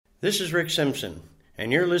This is Rick Simpson,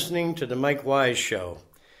 and you're listening to The Mike Wise Show.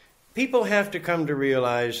 People have to come to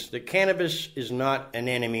realize that cannabis is not an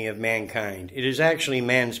enemy of mankind. It is actually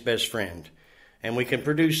man's best friend, and we can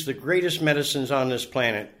produce the greatest medicines on this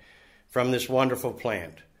planet from this wonderful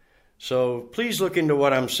plant. So please look into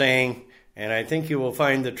what I'm saying, and I think you will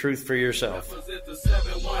find the truth for yourself. Represent the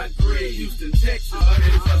 713, Houston, Texas.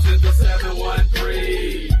 Represent the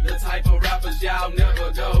 713. The type of rappers y'all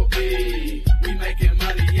never go be. We making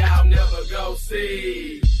money y'all never go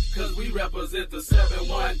see. Cause we represent the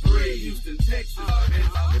 713, Houston, Texas.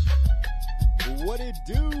 What it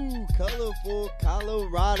do, colorful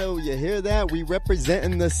Colorado? You hear that? We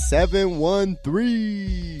representing the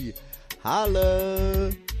 713.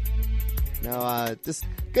 Holla. Now, just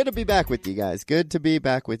good to be back with you guys. Good to be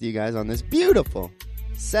back with you guys on this beautiful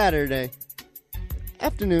Saturday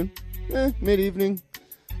afternoon, mid-evening,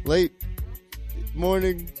 late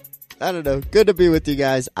morning. I don't know. Good to be with you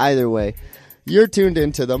guys either way. You're tuned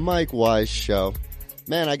into the Mike Wise Show.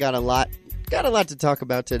 Man, I got a lot to talk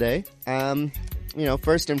about today.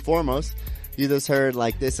 First and foremost, you just heard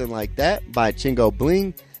Like This and Like That by Chingo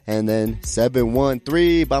Bling. And then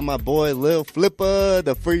 713 by my boy Lil Flipper,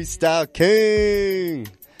 the Freestyle King.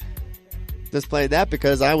 Just played that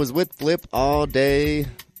because I was with Flip all day,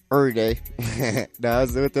 every day. No, I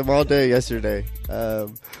was with him all day yesterday.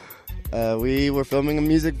 We were filming a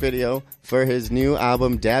music video for his new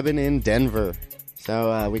album, Dabbin' in Denver.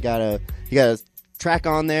 So he got a track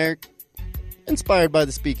on there inspired by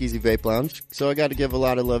the Speakeasy Vape Lounge. So I got to give a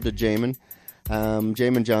lot of love to Jamin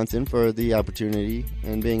Johnson for the opportunity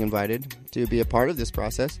and being invited to be a part of this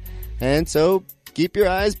process. And so keep your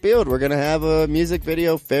eyes peeled. We're going to have a music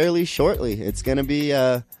video fairly shortly. It's going to be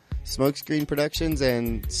Smokescreen Productions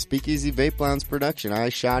and Speakeasy Vape Lounge production. I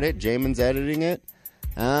shot it. Jamin's editing it.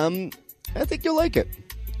 I think you'll like it.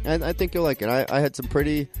 I think you'll like it. I had some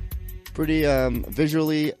pretty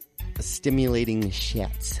visually stimulating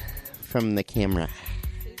shots from the camera.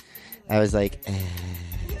 I was like,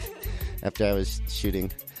 after I was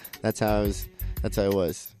shooting. That's how it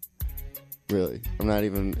was. Really. I'm not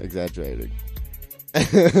even exaggerating.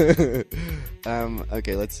 Okay,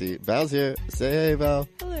 let's see. Val's here. Say hey, Val.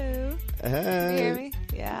 Hello. Hey. Can you hear me?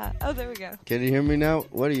 Yeah. Oh, there we go. Can you hear me now?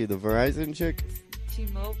 What are you, the Verizon chick?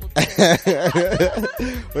 T-Mobile.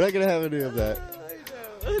 We're not going to have any of that.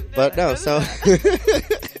 I know. But no, so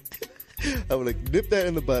I'm going to nip that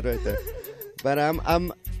in the bud right there. But I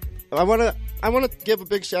want to give a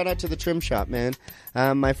big shout out to the Trim Shop, man.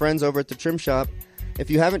 My friends over at the Trim Shop. If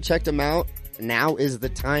you haven't checked them out, now is the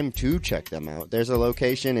time to check them out. There's a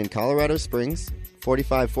location in Colorado Springs,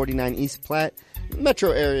 4549 East Platte,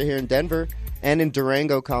 metro area here in Denver, and in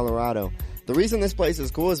Durango, Colorado. The reason this place is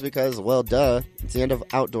cool is because, well, duh, it's the end of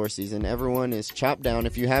outdoor season. Everyone is chopped down.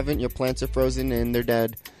 If you haven't, your plants are frozen and they're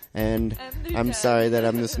dead. And I'm sorry that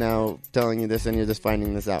I'm just now telling you this and you're just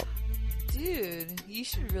finding this out. Dude, you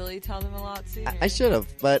should really tell them a lot sooner. I should have,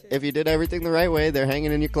 but if you did everything the right way, they're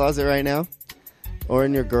hanging in your closet right now. Or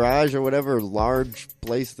in your garage or whatever large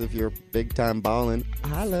place if you're big time balling.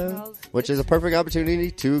 Hello. Which is a perfect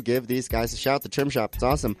opportunity to give these guys a shout. The Trim Shop. It's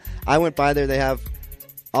awesome. I went by there. They have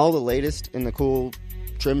all the latest in the cool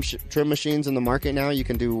trim machines in the market now. You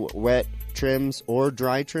can do wet trims or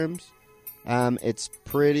dry trims. It's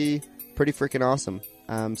pretty freaking awesome.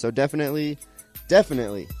 So definitely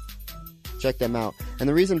check them out. And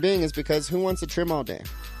the reason being is because who wants to trim all day?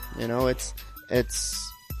 You know, it's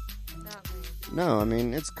no, I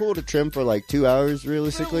mean, it's cool to trim for like 2 hours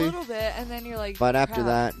realistically. For a little bit, and then you're like, but after crap,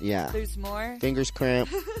 that, yeah. There's more. Fingers cramp.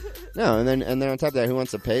 No, and then on top of that, who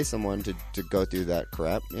wants to pay someone to go through that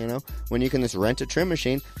crap, you know? When you can just rent a trim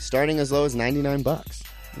machine starting as low as $99,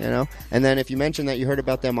 you know? And then if you mention that you heard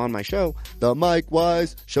about them on my show, the Mike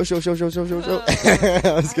Wise show. I was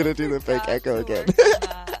going to do the fake echo again.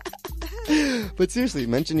 But seriously,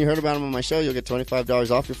 mention you heard about them on my show, you'll get $25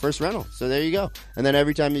 off your first rental. So there you go. And then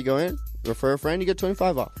every time you go in, refer a friend, you get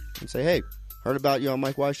 $25 off. And say, hey, heard about you on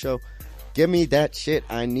Mike Wise Show. Give me that shit.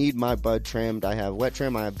 I need my bud trimmed. I have wet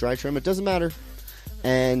trim. I have dry trim. It doesn't matter.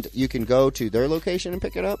 And you can go to their location and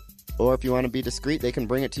pick it up. Or if you want to be discreet, they can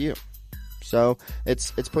bring it to you. So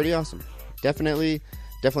it's pretty awesome. Definitely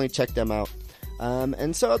check them out.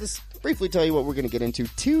 And so I'll just briefly tell you what we're going to get into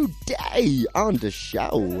today on the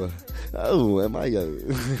show. Oh, am I?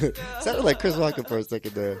 Sounded like Chris Walken for a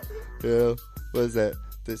second there. Yeah. What is that?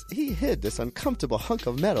 He hid this uncomfortable hunk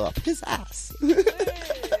of metal up his ass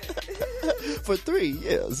for 3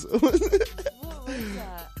 years. What was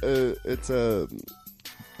that? It's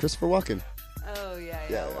Christopher Walken. Oh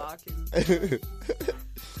yeah, Walken.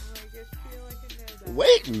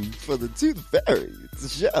 Waiting for the Tooth Fairy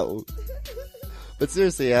show. But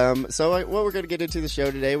seriously, so what we're going to get into the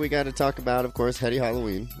show today, we got to talk about, of course, Heady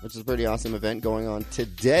Halloween, which is a pretty awesome event going on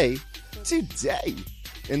today,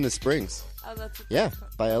 in the Springs. Oh, that's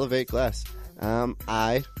by Elevate Glass.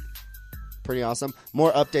 Pretty awesome.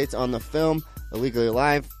 More updates on the film, Illegally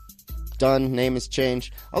Alive. Done, name is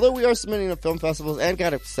changed. Although we are submitting to film festivals and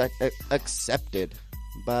got accepted.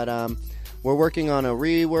 But we're working on a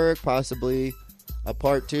rework, possibly a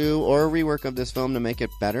part 2 or a rework of this film to make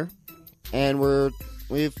it better. And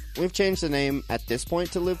we've changed the name at this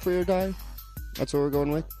point to Live Free or Die. That's what we're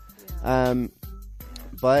going with. Yeah.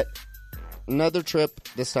 But another trip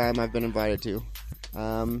this time I've been invited to.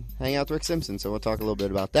 Hang out with Rick Simpson, so we'll talk a little bit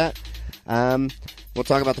about that. We'll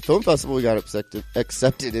talk about the film festival we got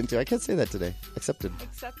accepted into. I can't say that today. Accepted.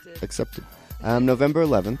 November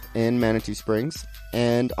 11th in Manitou Springs.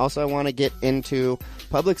 And also I want to get into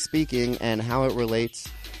public speaking and how it relates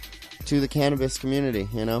to the cannabis community.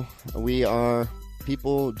 You know,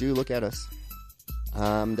 people do look at us.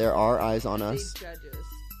 There are eyes on us. Big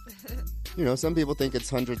judges. You know, some people think it's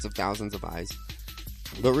hundreds of thousands of eyes.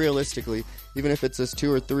 But realistically, even if it's just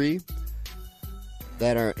 2 or 3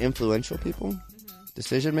 that are influential people,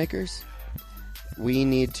 decision makers, we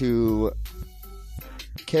need to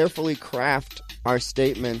carefully craft our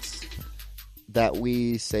statements that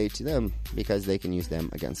we say to them because they can use them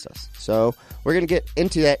against us. So we're going to get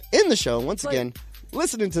into that in the show. Once again,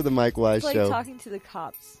 listening to the Mike Wise It's Show. like talking to the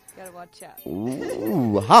cops. Gotta watch out.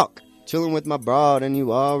 Ooh, Hawk. Chilling with my broad and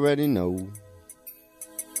you already know.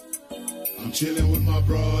 I'm chilling with my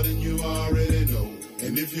broad and you already know.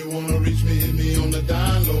 And if you wanna reach me, hit me on the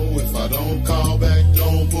down low. If I don't call back,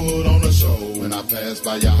 don't put on a show. When I pass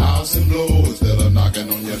by your house and blow, instead of knocking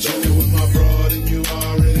on your door. Chilling with my broad and you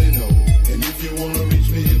already know. And if you wanna reach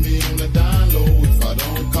me, hit me on the down low. If I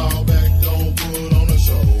don't call back, don't put on a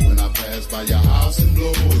show. When I pass by your house and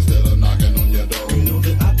blow, instead of knocking on your door. You know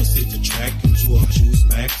the opposite attract into our shoes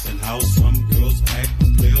max and how some girls act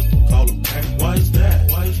when players don't call them back. Why is that?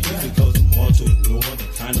 Because I'm hard to ignore, the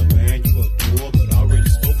kind of man you adore but already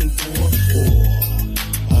spoken for.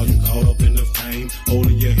 Or are you caught up in the fame,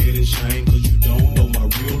 holding your head in shame cause you don't know my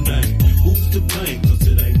real name? Who's to blame? Cause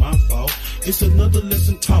it ain't my fault. It's another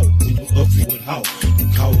lesson taught when you up with how you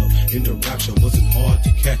caught up in the rapture. Wasn't hard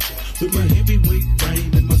to catch ya. With my heavyweight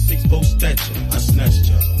frame and my 6'4" stature, I snatched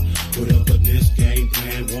ya. Whatever this game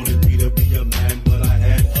plan wanted me to be a man, but I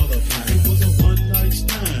had other plans. It was a one-night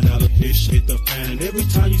stand. Now the fish hit the fan, and every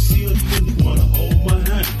time you see a thing, you wanna hold my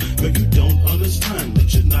hand. But you don't understand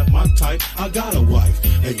that you're not my type. I got a wife,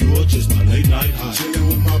 and you're just my late-night high. Chilling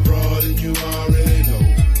with my broad and you already know.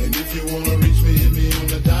 And if you wanna reach me, hit me on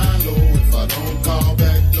the down low. If I don't call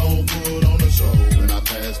back, don't put on a show. When I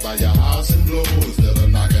pass by your house and blow, instead of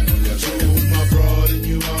knocking on your door. Chilling with my broad and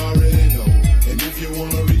you already know. And if you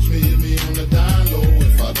wanna reach me, hit me on the down low.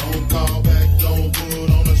 If I don't call back, don't put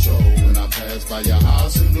on a show. When I pass by your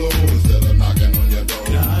house and blow, instead of knocking on your door.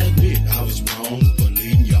 Now I admit I was wrong for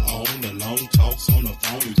leading you on the long talks on the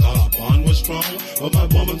phone. You thought our bond was strong, but my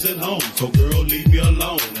woman's at home. So girl, leave me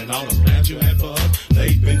alone. And all the plans you had for us,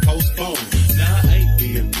 they've been postponed. Now I ain't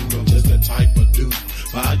being rude, I'm just the type of dude.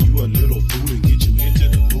 Buy you a little food and get you into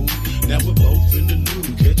the mood. Now we're both in the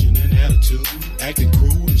nude, catching an attitude. Acting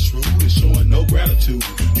crude and shrewd and showing no gratitude.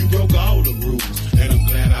 You broke all the rules, and I'm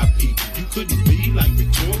glad I peeped. You couldn't be like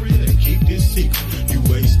Victoria and keep this secret. You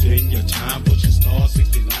wasting your time pushing star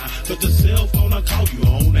 69. But the cell phone I called you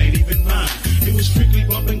on ain't even mine. It was strictly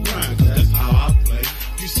bump and grind, cause that's how I play.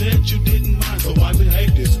 You said you didn't mind, so I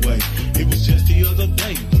behave this way. It was just the other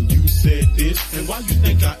day when you said this. And why you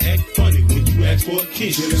think I act funny when you ask for a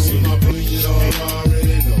kiss? Chilling with my broad, you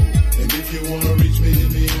already know. And if you wanna reach me,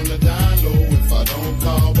 hit me on the down low. If I don't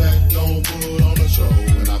call back, don't put on a show.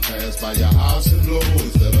 When I pass by your house and blow,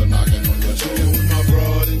 instead of knocking on your door. Chilling with my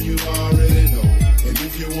broad and you already know. And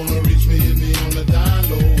if you wanna reach me, hit me on the down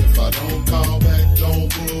low. If I don't call back, don't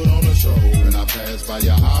put on a show. When I pass by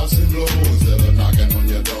your house and blow, instead of knocking on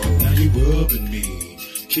your door. Now you rubbing me,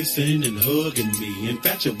 kissing and hugging me,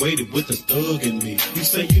 infatuated with a thug in me. You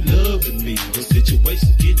say you loving me, the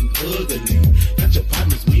situation's getting ugly. Got your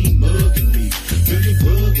partners mean mugging me, girl you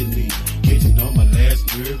bugging me, getting on my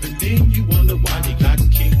last nerve. And then you wonder why you got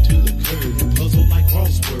kicked to the curb. You puzzle like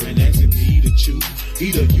crossword and asking me to choose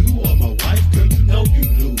either you or my wife. Girl, you know you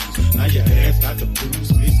lose. Now your ass got the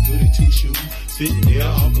blues, Miss Goody Two Shoes, sitting there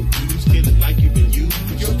all confused, feeling like you've been used.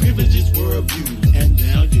 Your privileges were abused, and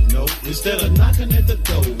now you know. Instead of knocking at the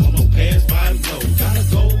door, I'm gonna pass by and go.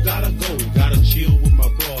 Gotta chill with my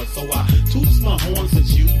broad. So I toots my horn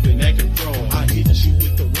since you've been acting fraud. I hit you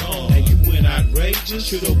with the rod, and you went outrageous.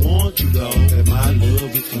 Should've warned you though that my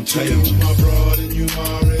love is contagious. Chilling with my broad and you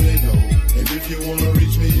already know. And if you wanna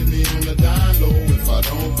hit me on the down low. If I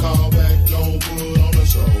don't call back, don't put on a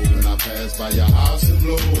show. When I pass by your house and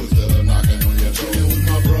blow, instead of knocking on your door. With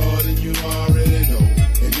my broad and you already know.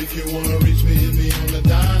 And if you wanna reach me, hit me on the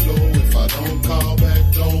down low. If I don't call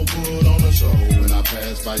back, don't put on a show. When I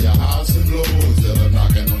pass by your house and blow, instead of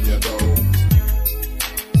knocking on your door.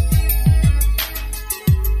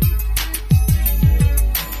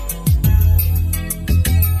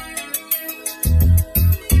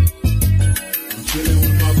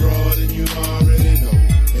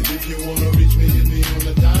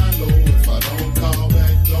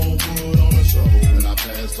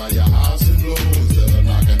 By your house and blow instead of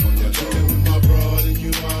knocking on your door. With my broad and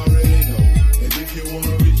you already know. And if you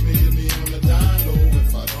wanna reach me, hit me on the down low.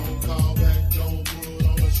 If I don't call back, don't put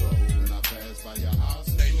on a show. When I pass by your house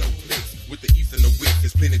and ain't no flex with the east and the west.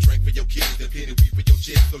 There's plenty drink for your kids, there's plenty weed for your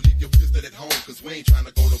chest. So leave your pistol at home, cause we ain't trying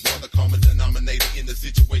to go to war. The common denominator in the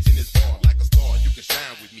situation is far. Like a star, you can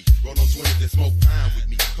shine with me. Roll on 20, then smoke pine with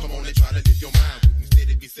me. Come on and try to live your mind with me.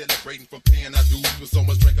 Steady be celebrating from paying our dues. With so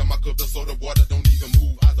much drink on my cup, the soda water don't even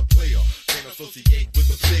move. Can't associate with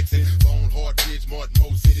the Texan. Bone, hard ridge, Martin,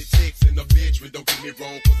 Mo City, Texan. The veteran, don't get me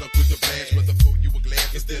wrong, cause I'm quick to blast. Rather throw you a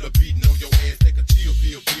glass instead of beating on your ass. Take a chill,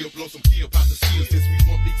 pill, blow some kill, pop the seal. Since we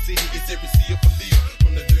one big city, it's every sea of belief.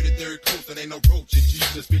 From the dirty third coast, and ain't no roach in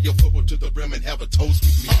Jesus. Fill your football to the brim and have a toast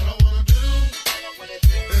with me. all I wanna do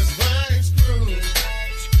is bang screw.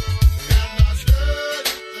 And I stirred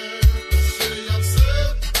it there. The city I'm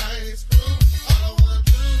set, bang screw. All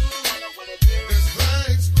I wanna do is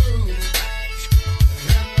bang screw.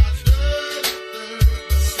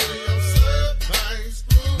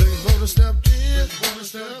 Stepped in,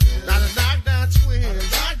 now the knockdown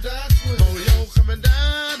twins. Moyo coming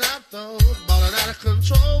down, I thought, ballin' out of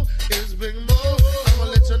control. It's Big Mo. I'ma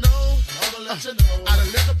let you know. I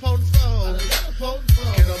done let the potent flow.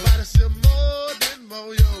 Can't nobody see more than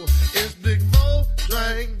Moyo. It's Big Mo,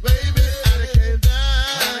 drink, baby. I done came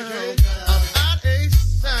down. I'm out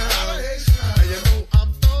A-side. And you know I'm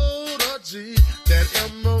throwed a G. That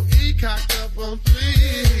M-O-E cocked up on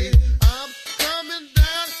 3. I'm coming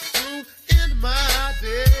down through in my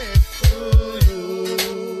day.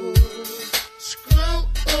 Ooh, screw,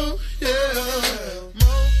 oh yeah.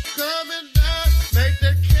 Mo coming down, make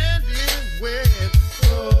the candy wet.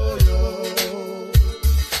 Oh, yo.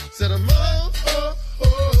 Said a Mo, oh,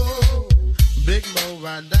 oh. Big Mo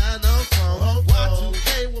riding down on phone.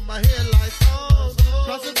 Y2K with my headlights on.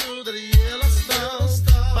 Crossing through the yellow stone.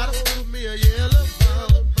 About to scoop me a yellow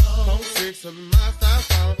bone. Phone 6 on my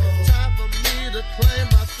styrofoam. Time for me to claim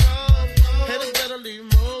my throne. Haters better leave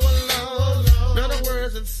Mo alone. None of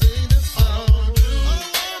words and sing this song. All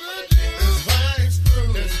I wanna do is bang screw.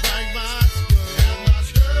 Is bang my screw. And my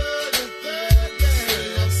skirt is there.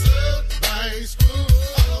 Yeah, I'm still bang screw.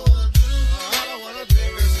 All I wanna do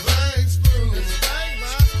is bang screw. Is bang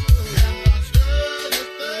my screw. And my skirt is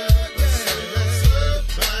there. Yeah, I'm still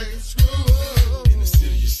bang screw. In the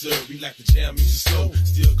city you serve, we like to jam music slow.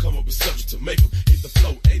 Still come up with subject to make them hit the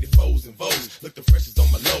flow. 84s and Vogues, look the freshest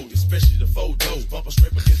on my load, especially the photos. Bumper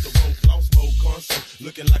scrape against the road, long smoke console,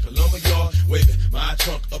 looking like a lumberyard. Waving my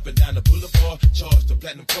trunk up and down the boulevard. Charge the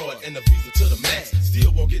platinum card and the visa to the max.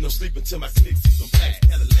 Still won't get no sleep until my click see some plaques.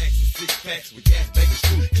 Cadillacs and 6-packs with gas, banging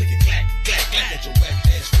screw. Click it, clack, clack, clack at your whack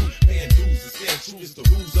ass screw. Paying dues and staying true. It's the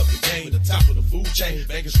rules of the game. At the top of the food chain,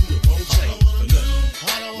 banging screw and won't change.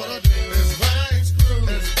 All I wanna do is bang screw.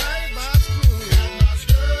 Is bang my screw. And my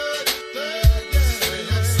skirt is there.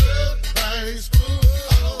 Yeah, I'm still bang screw.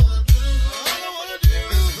 All I wanna do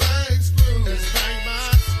is bang screw. Is bang my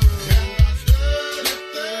screw. And my skirt is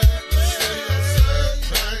there. Yeah, I'm still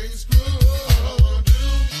bang screw.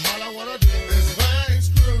 All I wanna do is bang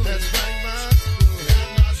screw. Is bang my screw. And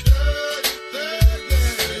my skirt is there.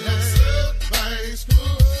 Yeah, I'm still bang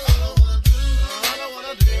screw. All I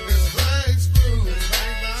wanna do is bang screw. Is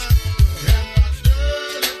bang my screw. And my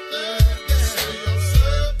skirt is there. Yeah, I'm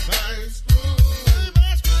still bang screw. Bang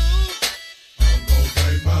my screw. I'm gon'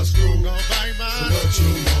 bang my screw. Gon' bang my So what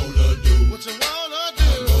you wanna do? What you wanna do?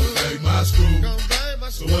 I'm gon' bang my screw. Gon' bang my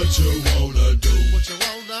So screw. what you wanna do? What you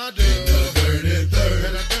wanna do? In the dirty In third.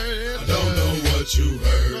 the dirty I don't know what you Don't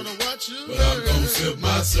heard, know what you but I'm gon' sip my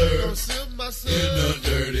Gonna serve. sip my In syrup. the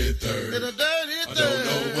dirty In third. the dirty I don't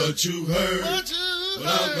know what you heard, What you but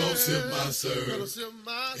I'm gon' heard. sip my Gonna serve. sip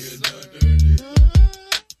my In syrup. the dirty.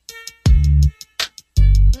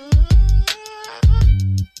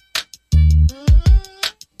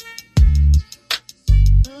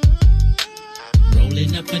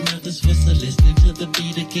 Rolling up another Swisser, listening to the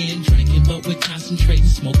beat again. Drinking, but we're concentrating,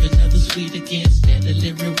 smoke another sweet again.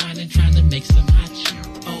 Steadily rewinding, trying to make some hot shit.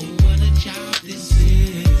 Oh, what a job this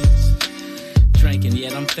is. drinking,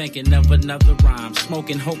 yet I'm thinking of another rhyme.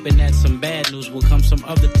 Smoking, hoping that some bad news will come some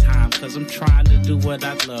other time. Cause I'm trying to do what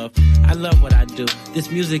I love. I love what I do.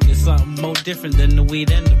 This music is something more different than the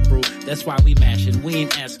weed and the brew. That's why we mashing. We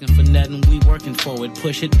ain't asking for nothing, we working for it.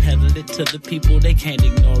 Push it, pedal it to the people, they can't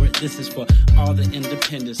ignore it. This is for all the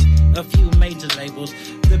independents, a few major labels,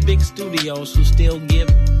 the big studios who still give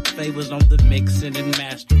favors on the mixing and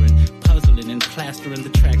mastering, puzzling and plastering the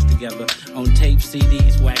tracks together on tape,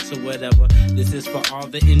 CDs, wax, or whatever. This is for all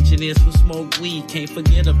the engineers who smoke weed. Can't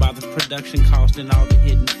forget about the production cost and all the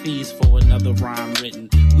hidden fees for another rhyme written.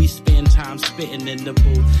 We spend time spitting in the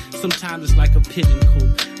booth. Sometimes it's like a pigeon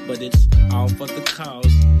coop, but it's all for the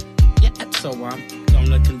cause. Yeah, so I'm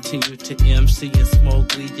gonna continue to MC and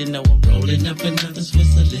smoke weed. You know I'm rolling up another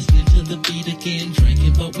Swisser, listening to the beat again.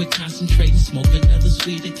 Drinking, but we're concentrating, smoke another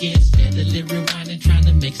sweet again. Steadily rewinding, trying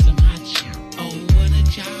to make some hot shit. Oh, what a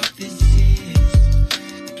job this is.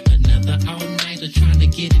 Another all-nighter trying to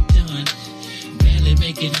get it done. Barely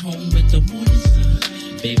make it home with the morning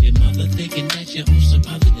sun. Baby mother thinking that you're on some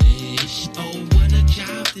other dish. Oh, what a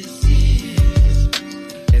job this is.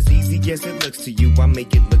 As easy as it looks to you, I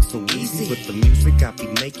make it look so easy. With the music I be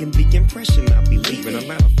making, the impression I be leaving. A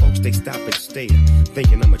lot of folks, they stop and stare,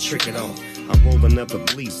 thinking I'ma trick it off. I roll another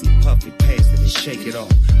bleezy, puff it, pass it, and shake it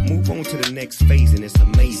off. Move on to the next phase, and it's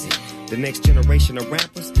amazing. The next generation of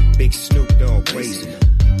rappers, Big Snoop Dogg raising.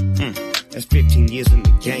 That's 15 years in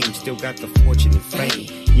the game, still got the fortune and fame.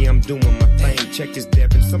 Yeah, I'm doing my thing, check this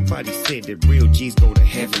Devin. Somebody said that real G's go to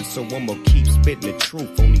heaven, so I'ma keep spitting the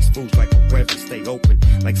truth on these fools like a reverend. Stay open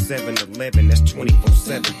like 7-Eleven, that's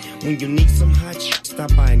 24/7. When you need some hot shit,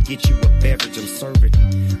 stop by and get you a beverage. I'm serving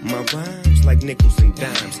my rhymes like nickels and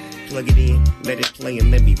dimes. Plug it in, let it play and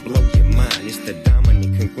let me blow your mind. It's the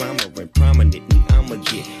dominant conglomerate, prominent, and I'ma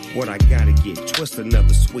get what I gotta get. Twist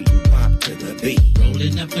another sweet and pop to the beat.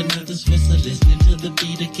 Rolling up another Swisser, listening to the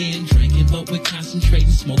beat again. Drinking, but we're concentrating,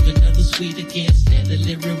 smoke another sweet again.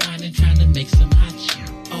 Steadily rewinding, trying to make some hot shit.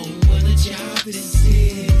 Oh, what a job this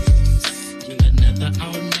is. Another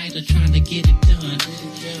all-nighter trying to get it done.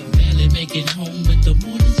 Barely make it home with the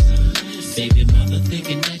morning sun. Baby mother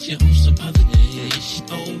thinking that you're on some other dish.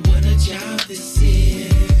 Oh, what a job this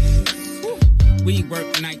is. We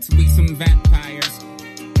work nights, we some vampires.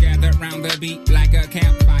 Gather round the beat like a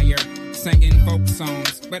campfire. Singing folk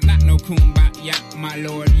songs, but not no kumbaya, my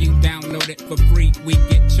lord. You download it for free, we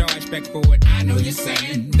get charged back for it. I know you're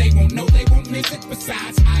saying they won't know, they won't miss it.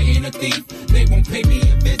 Besides, I ain't a thief, they won't pay me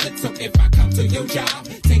a visit. So if I come to your job,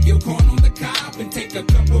 take your corn on the cob and take a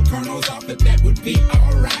couple kernels off it, that would be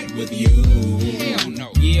alright with you. Hell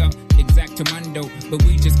no. Yeah, exactamundo, but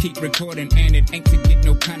we just keep recording and it ain't to get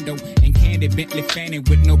no condo. And candy Bentley Fanning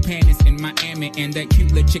with no panties in Miami. And that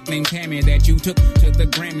cute little chick named Tammy that you took to the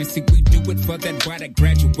Grammy. See, we do it for that boy that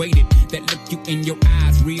graduated, that look you in your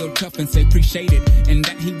eyes real tough and say appreciate it, and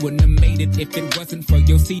that he wouldn't have made it if it wasn't for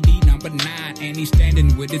your CD number 9. And he's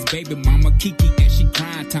standing with his baby mama Kiki and she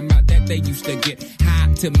crying, talking about that they used to get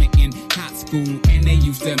hot to me in high school and they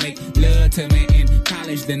used to make love to me in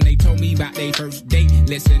college. Then they told me about their first date,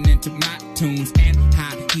 listening to my tunes and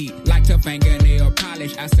how he liked her fingernail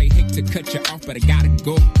polish. I say hate to cut you off, but I gotta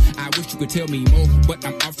go. I wish you could tell me more, but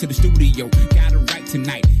I'm off to the studio. Gotta write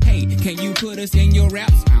tonight. Hey, can you put us in your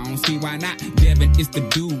raps? I don't see why not. Devin is the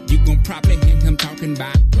dude, you gon' probably hear him talking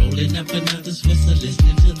about. Rolling up another Swisser,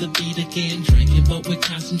 listening to the beat again. Drinking, but we're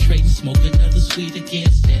concentrating, smoke another sweet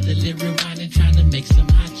again. Steadily rewinding, trying to make some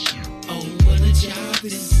hot shit. Oh, what a job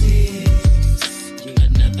this is.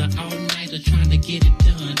 Another all-nighter trying to get it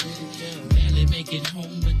done. Barely make it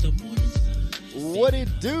home with the morning sun. What it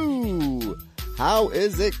do? How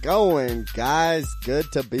is it going, guys?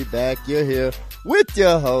 Good to be back. You're here with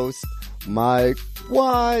your host, Mike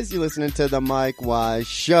Wise. You're listening to the Mike Wise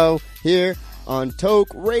Show here on Toke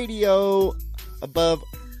Radio above,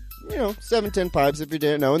 710 Pipes, if you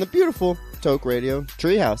didn't know, in the beautiful Toke Radio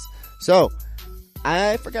Treehouse. So,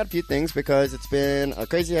 I forgot a few things because it's been a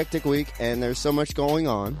crazy hectic week and there's so much going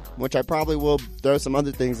on, which I probably will throw some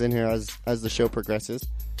other things in here as the show progresses.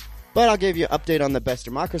 But I'll give you an update on the Best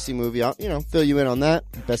Democracy movie. I'll, fill you in on that.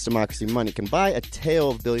 Best Democracy Money Can Buy, A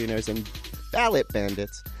Tale of Billionaires and Ballot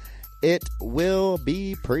Bandits. It will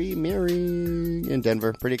be premiering in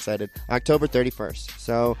Denver. Pretty excited. October 31st.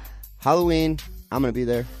 So, Halloween, I'm going to be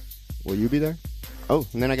there. Will you be there? Oh,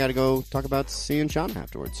 and then I got to go talk about seeing Shauna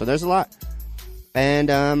afterwards. So there's a lot.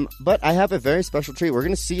 And, but I have a very special treat. We're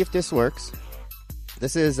going to see if this works.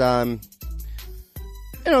 This is,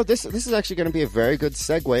 this is actually going to be a very good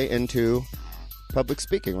segue into public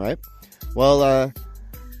speaking, right? Well,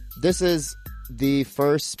 this is the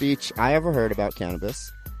first speech I ever heard about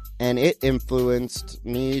cannabis, and it influenced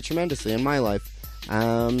me tremendously in my life.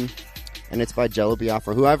 and it's by Jello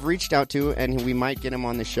Biafra, who I've reached out to, and we might get him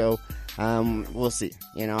on the show. We'll see.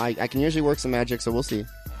 You know, I can usually work some magic, so we'll see.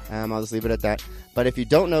 I'll just leave it at that. But if you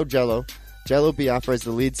don't know Jello Biafra is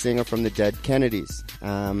the lead singer from the Dead Kennedys.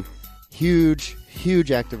 Huge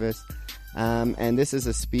activist. And this is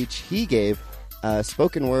a speech he gave,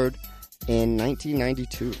 spoken word, in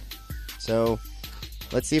 1992. So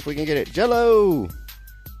let's see if we can get it. Jello! Does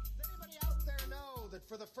anybody out there know that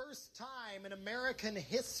for the first time in American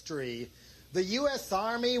history, the U.S.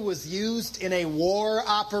 Army was used in a war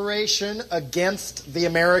operation against the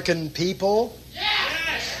American people?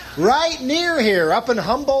 Yes! Right near here, up in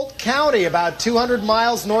Humboldt County, about 200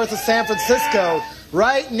 miles north of San Francisco,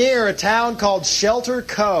 right near a town called Shelter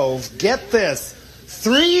Cove. Get this,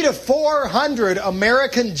 300 to 400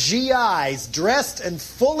 American GIs dressed and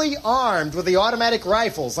fully armed with the automatic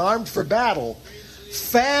rifles, armed for battle,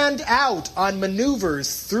 fanned out on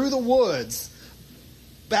maneuvers through the woods,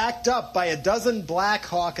 backed up by a dozen Black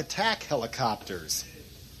Hawk attack helicopters.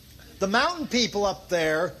 The mountain people up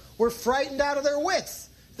there were frightened out of their wits.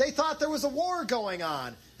 They thought there was a war going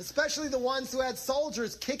on, especially the ones who had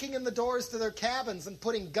soldiers kicking in the doors to their cabins and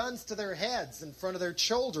putting guns to their heads in front of their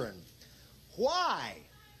children. Why?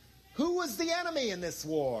 Who was the enemy in this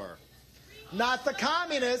war? Not the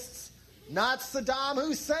communists, not Saddam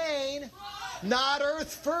Hussein, not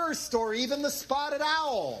Earth First, or even the Spotted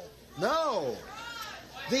Owl. No.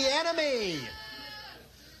 The enemy.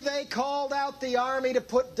 They called out the army to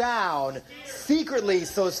put down, secretly,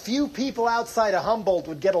 so as few people outside of Humboldt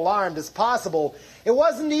would get alarmed as possible. It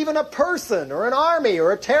wasn't even a person or an army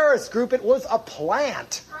or a terrorist group. It was a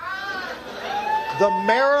plant. The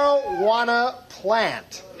marijuana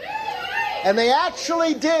plant. And they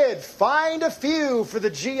actually did find a few for the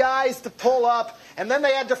GIs to pull up, and then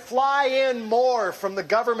they had to fly in more from the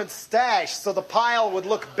government stash so the pile would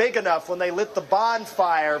look big enough when they lit the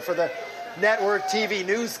bonfire for the network TV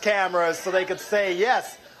news cameras so they could say,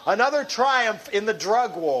 yes, another triumph in the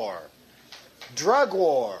drug war. Drug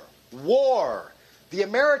war. War. The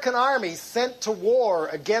American army sent to war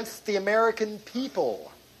against the American people.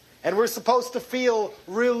 And we're supposed to feel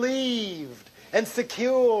relieved and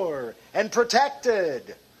secure and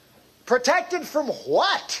protected. Protected from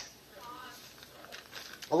what?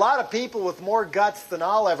 A lot of people with more guts than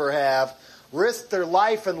I'll ever have risked their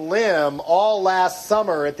life and limb all last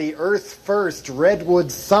summer at the Earth First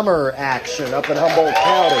Redwood Summer action up in Humboldt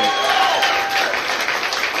County.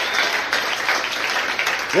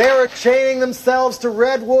 They were chaining themselves to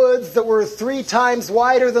redwoods that were 3 times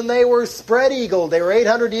wider than they were spread-eagled. They were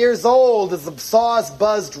 800 years old as the saws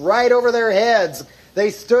buzzed right over their heads. They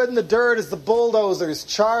stood in the dirt as the bulldozers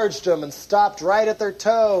charged them and stopped right at their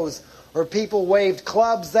toes. Or people waved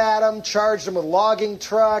clubs at them, charged them with logging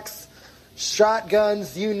trucks,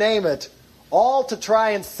 shotguns, you name it. All to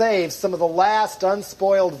try and save some of the last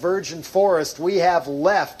unspoiled virgin forest we have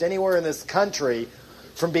left anywhere in this country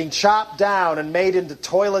from being chopped down and made into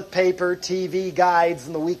toilet paper, TV guides,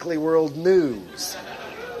 and the Weekly World News.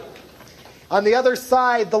 On the other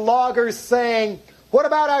side, the loggers saying, what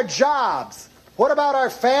about our jobs? What about our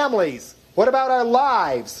families? What about our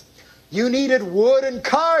lives? You needed wood and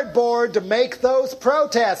cardboard to make those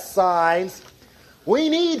protest signs. We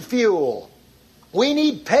need fuel. We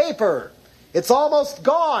need paper. It's almost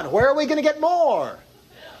gone. Where are we going to get more?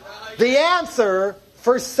 The answer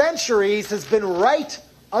for centuries has been right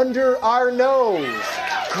under our nose.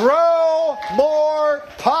 Grow more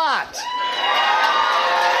pot.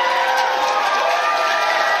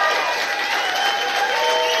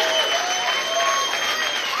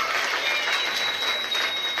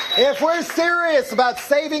 If we're serious about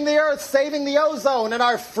saving the earth, saving the ozone, and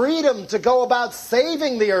our freedom to go about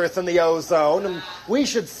saving the earth and the ozone, we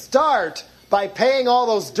should start by paying all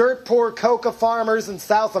those dirt-poor coca farmers in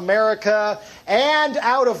South America and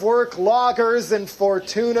out-of-work loggers in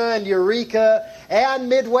Fortuna and Eureka and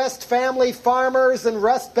Midwest family farmers and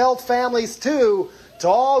Rust Belt families, too, to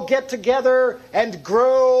all get together and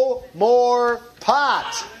grow more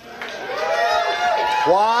pot.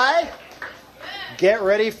 Why? Get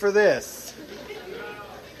ready for this.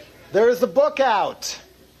 There's a book out.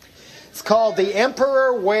 It's called The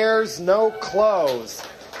Emperor Wears No Clothes.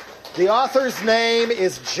 The author's name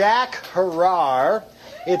is Jack Harrar.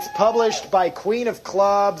 It's published by Queen of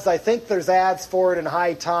Clubs. I think there's ads for it in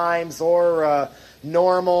High Times or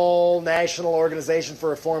Normal, National Organization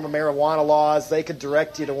for Reform of Marijuana Laws. They could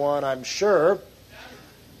direct you to one, I'm sure.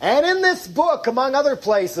 And in this book, among other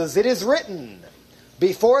places, it is written,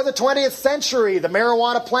 before the 20th century, the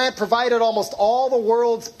marijuana plant provided almost all the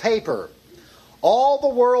world's paper, all the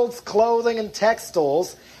world's clothing and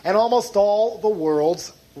textiles, and almost all the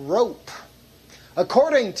world's rope.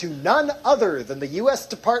 According to none other than the U.S.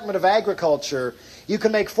 Department of Agriculture, you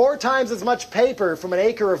can make 4 times as much paper from an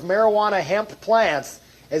acre of marijuana hemp plants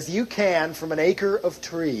as you can from an acre of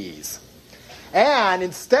trees. And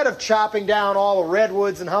instead of chopping down all the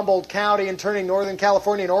redwoods in Humboldt County and turning Northern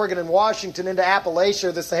California and Oregon and Washington into Appalachia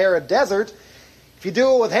or the Sahara Desert, if you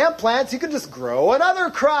do it with hemp plants, you can just grow another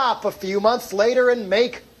crop a few months later and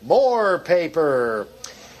make more paper.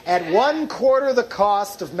 At 1/4 the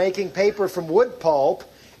cost of making paper from wood pulp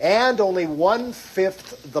and only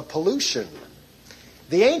 1/5 the pollution.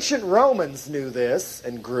 The ancient Romans knew this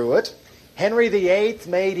and grew it. Henry VIII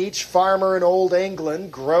made each farmer in Old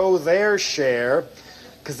England grow their share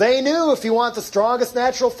because they knew if you want the strongest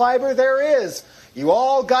natural fiber there is, you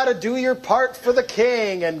all got to do your part for the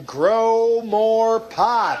king and grow more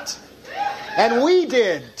pot. And we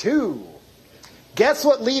did, too. Guess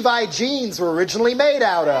what Levi jeans were originally made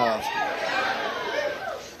out of?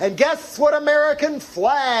 And guess what American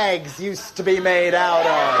flags used to be made out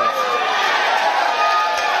of?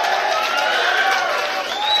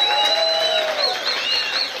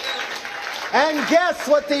 And guess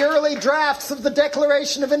what the early drafts of the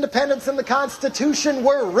Declaration of Independence and the Constitution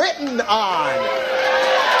were written on?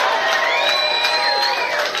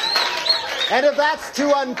 And if that's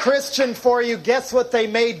too unchristian for you, guess what they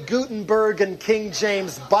made Gutenberg and King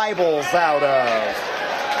James Bibles out of?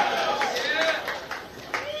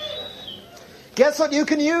 Guess what you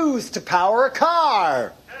can use to power a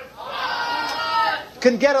car? You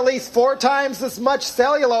can get at least 4 times as much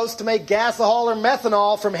cellulose to make gasohol or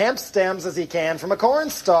methanol from hemp stems as you can from a corn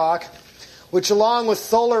stalk, which along with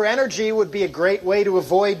solar energy would be a great way to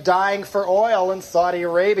avoid dying for oil in Saudi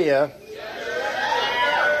Arabia.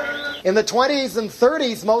 In the 20s and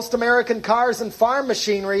 30s, most American cars and farm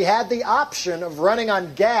machinery had the option of running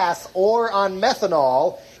on gas or on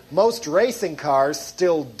methanol. Most racing cars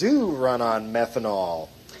still do run on methanol.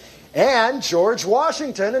 And George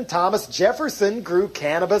Washington and Thomas Jefferson grew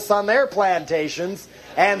cannabis on their plantations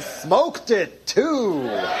and smoked it, too.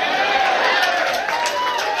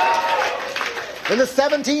 In the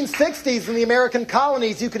 1760s in the American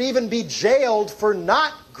colonies, you could even be jailed for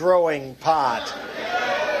not growing pot,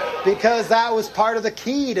 because that was part of the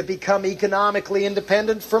key to become economically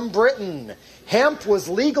independent from Britain. Hemp was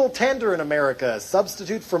legal tender in America, a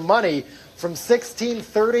substitute for money from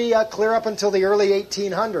 1630 clear up until the early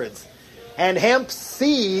 1800s. And hemp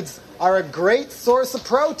seeds are a great source of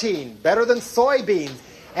protein, better than soybeans,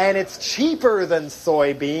 and it's cheaper than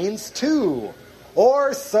soybeans, too.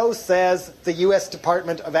 Or so says the U.S.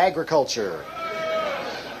 Department of Agriculture.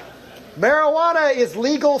 Marijuana is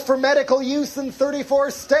legal for medical use in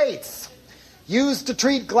 34 states. Used to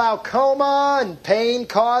treat glaucoma and pain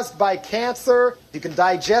caused by cancer. You can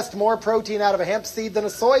digest more protein out of a hemp seed than a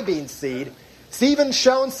soybean seed. It's even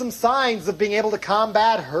shown some signs of being able to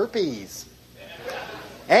combat herpes.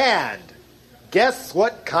 And guess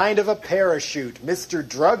what kind of a parachute Mr.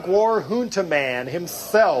 Drug War Junta Man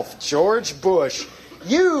himself, George Bush,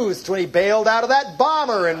 used when he bailed out of that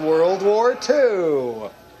bomber in World War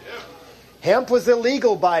II. Hemp was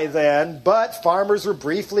illegal by then, but farmers were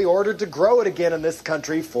briefly ordered to grow it again in this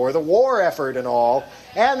country for the war effort and all,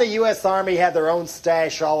 and the U.S. Army had their own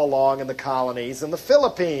stash all along in the colonies and the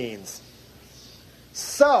Philippines.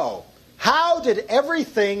 So, how did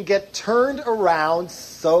everything get turned around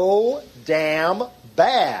so damn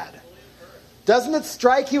bad? Doesn't it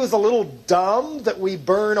strike you as a little dumb that we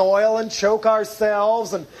burn oil and choke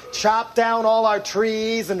ourselves and chop down all our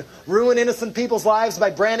trees and ruin innocent people's lives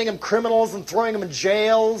by branding them criminals and throwing them in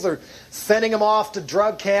jails or sending them off to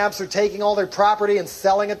drug camps or taking all their property and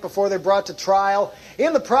selling it before they're brought to trial?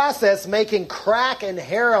 In the process, making crack and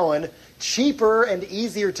heroin cheaper and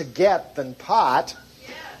easier to get than pot.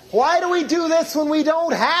 Why do we do this when we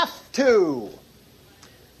don't have to?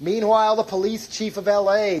 Meanwhile, the police chief of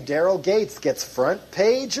L.A., Daryl Gates, gets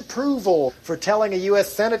front-page approval for telling a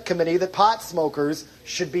U.S. Senate committee that pot smokers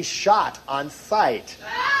should be shot on sight.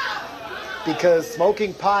 Because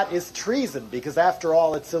smoking pot is treason, because after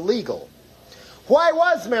all, it's illegal. Why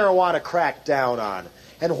was marijuana cracked down on?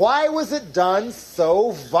 And why was it done so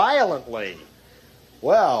violently?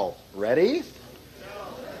 Well, ready?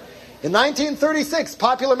 In 1936,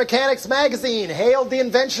 Popular Mechanics magazine hailed the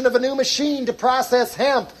invention of a new machine to process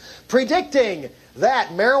hemp, predicting that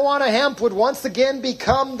marijuana hemp would once again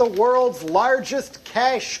become the world's largest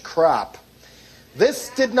cash crop. This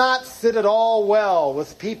did not sit at all well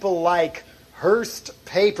with people like Hearst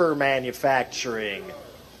Paper Manufacturing,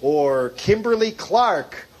 or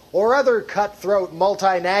Kimberly-Clark, or other cutthroat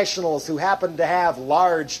multinationals who happened to have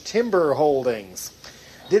large timber holdings.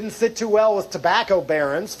 Didn't sit too well with tobacco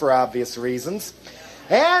barons, for obvious reasons.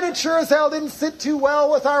 And it sure as hell didn't sit too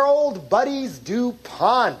well with our old buddies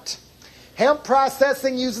DuPont. Hemp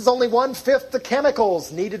processing uses only 1/5 the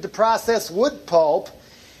chemicals needed to process wood pulp,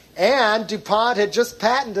 and DuPont had just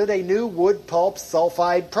patented a new wood pulp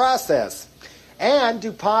sulfide process. And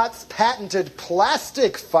DuPont's patented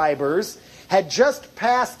plastic fibers had just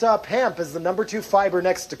passed up hemp as the number 2 fiber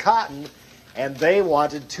next to cotton, and they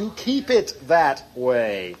wanted to keep it that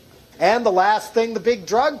way. And the last thing the big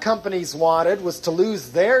drug companies wanted was to lose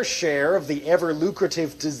their share of the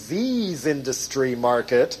ever-lucrative disease industry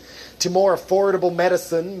market to more affordable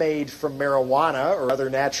medicine made from marijuana or other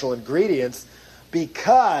natural ingredients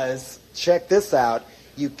because, check this out,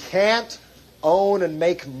 you can't own and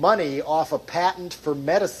make money off a patent for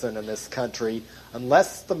medicine in this country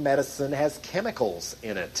unless the medicine has chemicals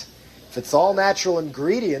in it. If it's all natural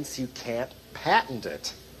ingredients, you can't patent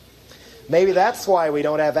it. Maybe that's why we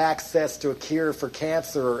don't have access to a cure for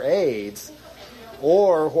cancer or AIDS,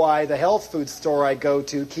 or why the health food store I go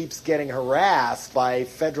to keeps getting harassed by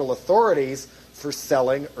federal authorities for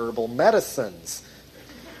selling herbal medicines.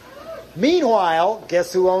 Meanwhile,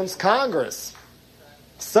 guess who owns Congress?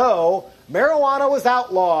 So, marijuana was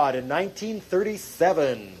outlawed in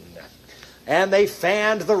 1937. And they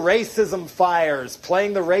fanned the racism fires,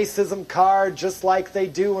 playing the racism card just like they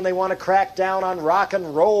do when they want to crack down on rock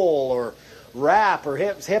and roll or rap or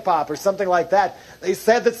hip-hop or something like that. They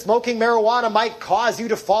said that smoking marijuana might cause you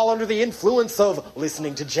to fall under the influence of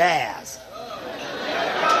listening to jazz.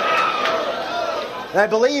 And I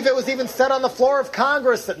believe it was even said on the floor of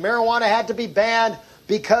Congress that marijuana had to be banned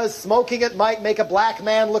because smoking it might make a black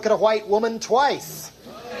man look at a white woman twice.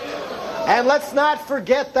 And let's not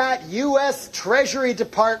forget that U.S. Treasury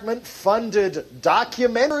Department funded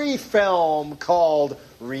documentary film called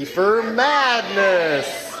Reefer Madness.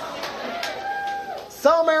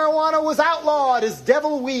 So marijuana was outlawed as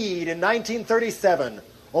devil weed in 1937.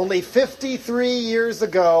 Only 53 years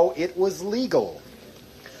ago, it was legal.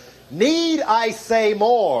 Need I say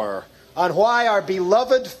more on why our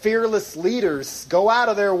beloved fearless leaders go out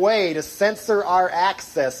of their way to censor our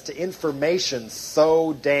access to information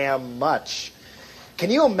so damn much?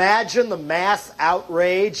 Can you imagine the mass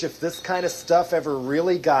outrage if this kind of stuff ever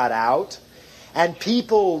really got out? And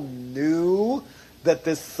people knew that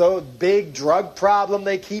this so big drug problem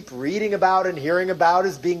they keep reading about and hearing about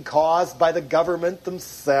is being caused by the government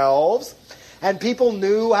themselves. And people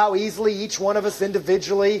knew how easily each one of us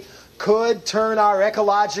individually could turn our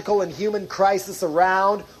ecological and human crisis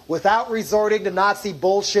around without resorting to Nazi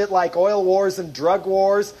bullshit like oil wars and drug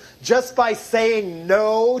wars, just by saying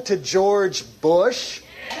no to George Bush.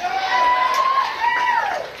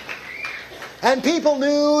 And people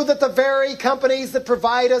knew that the very companies that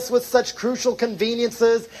provide us with such crucial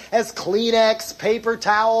conveniences as Kleenex, paper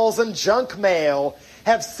towels, and junk mail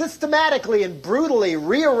have systematically and brutally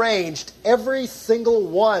rearranged every single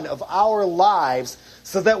one of our lives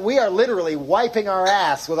so that we are literally wiping our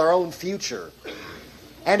ass with our own future.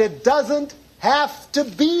 And it doesn't have to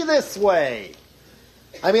be this way.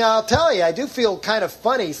 I mean, I'll tell you, I do feel kind of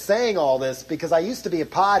funny saying all this because I used to be a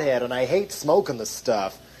pothead and I hate smoking the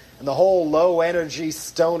stuff and the whole low-energy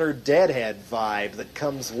stoner deadhead vibe that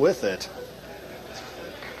comes with it.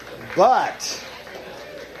 But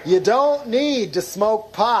you don't need to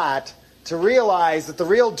smoke pot to realize that the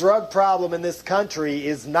real drug problem in this country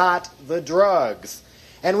is not the drugs.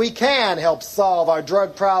 And we can help solve our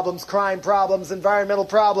drug problems, crime problems, environmental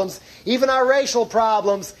problems, even our racial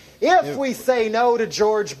problems, if we say no to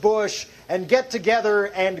George Bush and get together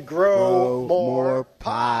and grow more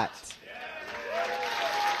pot.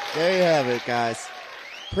 There you have it, guys.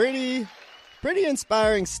 Pretty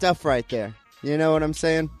inspiring stuff right there. You know what I'm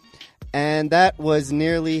saying? And that was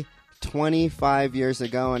nearly 25 years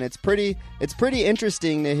ago, and it's pretty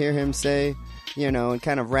interesting to hear him say, you know, and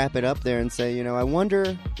kind of wrap it up there and say, you know, I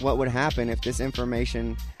wonder what would happen if this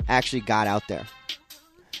information actually got out there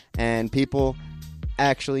and people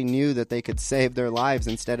actually knew that they could save their lives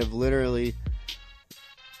instead of literally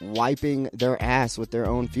wiping their ass with their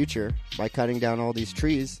own future by cutting down all these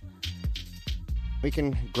trees. We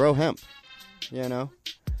can grow hemp, you know.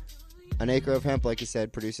 An acre of hemp, like you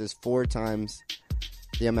said, produces 4 times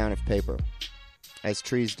the amount of paper as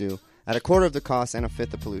trees do at 1/4 of the cost and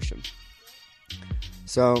 1/5 the pollution.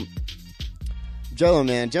 So, Jello,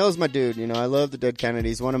 man. Jello's my dude. You know, I love the Dead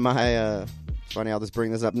Kennedys. One of my, funny I'll just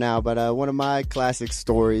bring this up now, but one of my classic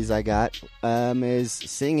stories I got is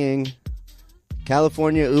singing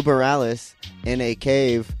California Uber Alice in a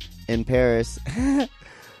cave in Paris.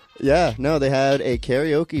 Yeah, no, they had a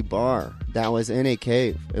karaoke bar that was in a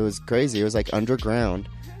cave. It was crazy. It was like underground.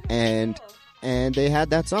 And and they had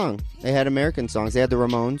that song. They had American songs. They had the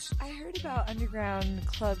Ramones. I heard about underground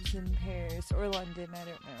clubs in Paris or London. I don't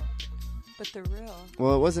know. But the real.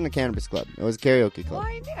 Well, it wasn't a cannabis club. It was a karaoke club. Well,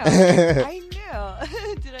 I know. I know.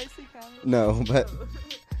 Did I say cannabis? No, but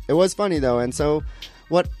it was funny, though. And so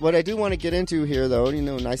what I do want to get into here, though,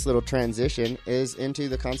 nice little transition, is into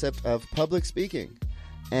the concept of public speaking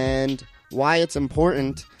and why it's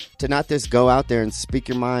important to not just go out there and speak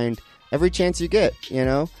your mind every chance you get,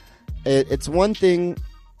 It's one thing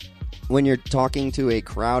when you're talking to a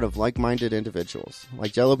crowd of like-minded individuals,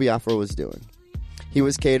 like Jello Biafra was doing. He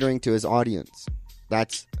was catering to his audience.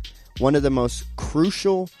 That's one of the most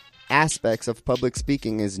crucial aspects of public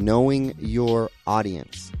speaking, is knowing your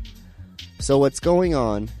audience. So what's going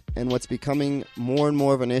on and what's becoming more and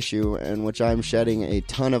more of an issue, and which I'm shedding a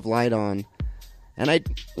ton of light on, and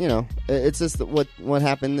it's just what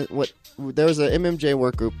happened. There was an MMJ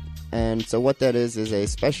work group, and so what that is a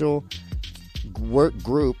special work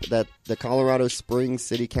group that the Colorado Springs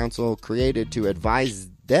City Council created to advise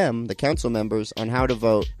them, the council members, on how to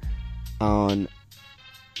vote on,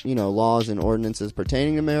 laws and ordinances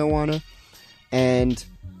pertaining to marijuana, and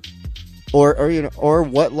or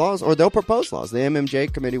what laws, or they'll propose laws. The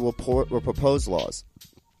MMJ committee will propose laws.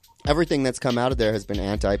 Everything that's come out of there has been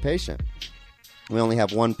anti-patient. We only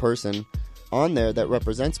have one person on there that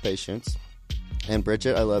represents patients. And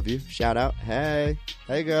Bridget, I love you. Shout out. Hey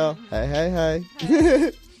girl. Hey.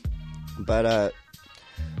 But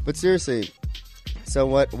seriously, so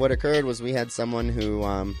what occurred was we had someone who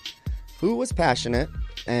was passionate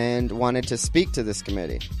and wanted to speak to this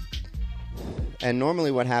committee. And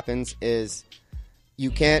normally what happens is you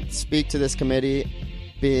can't speak to this committee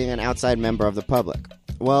being an outside member of the public.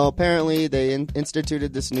 Well, apparently they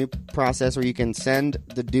instituted this new process where you can send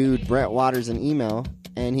the dude Brett Waters an email,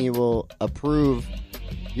 and he will approve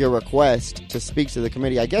your request to speak to the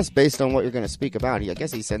committee, I guess based on what you're going to speak about. I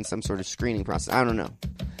guess he sends some sort of screening process. I don't know.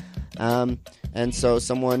 And so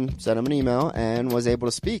someone sent him an email and was able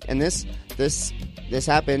to speak. And this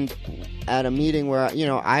happened at a meeting where,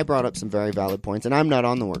 I brought up some very valid points, and I'm not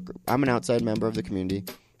on the work group. I'm an outside member of the community,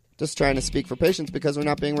 just trying to speak for patients because we're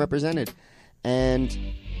not being represented. And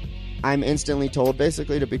I'm instantly told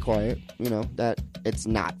basically to be quiet, that it's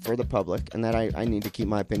not for the public, and that I need to keep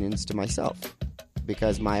my opinions to myself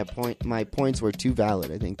because my points were too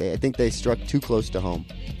valid. I think they struck too close to home.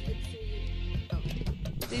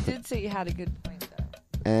 They did say you had a good point, though.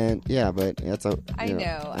 And yeah, but that's I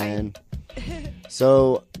know. And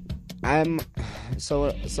so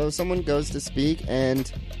someone goes to speak and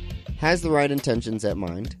has the right intentions at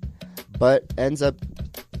mind, but ends up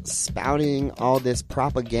spouting all this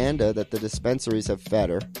propaganda that the dispensaries have fed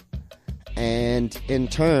her, and in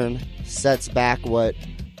turn sets back what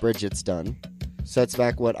Bridget's done, sets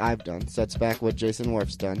back what I've done, sets back what Jason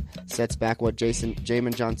Worf's done, sets back what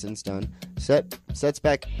Jamin Johnson's done, sets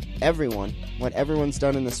back what everyone's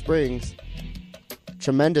done in the Springs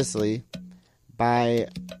tremendously by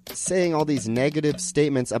saying all these negative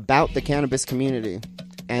statements about the cannabis community.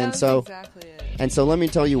 And so exactly it. And so let me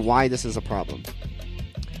tell you why this is a problem.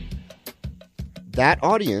 That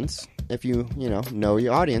audience, if you know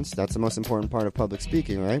your audience, that's the most important part of public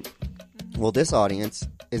speaking, right? Well, this audience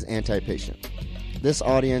is anti-patient. This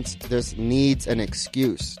audience just needs an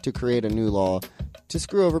excuse to create a new law to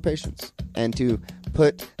screw over patients and to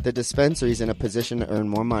put the dispensaries in a position to earn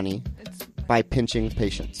more money by pinching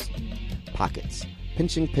patients' pockets.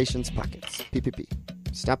 Pinching patients' pockets. PPP.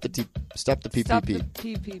 Stop the PPP. Stop the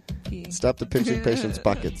PPP. Stop the pinching patients'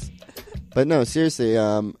 pockets. But no, seriously,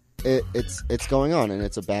 it's going on, and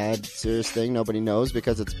it's a bad, serious thing. Nobody knows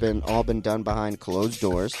because it's been done behind closed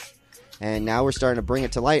doors, and now we're starting to bring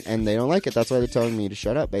it to light, and they don't like it. That's why they're telling me to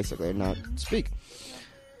shut up, basically, and not speak.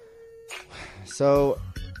 So,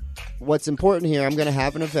 what's important here? I'm going to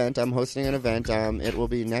have an event. I'm hosting an event. It will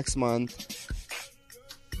be next month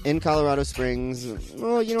in Colorado Springs.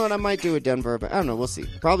 Well, you know what? I might do a Denver event. I don't know. We'll see.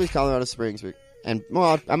 Probably Colorado Springs, and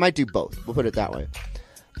I might do both. We'll put it that way.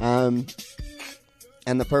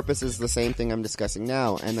 And the purpose is the same thing I'm discussing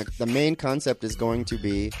now. And the main concept is going to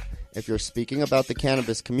be, if you're speaking about the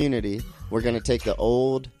cannabis community, we're going to take the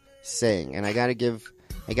old saying. And I got to give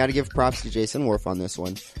props to Jason Worf on this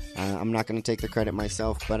one. I'm not going to take the credit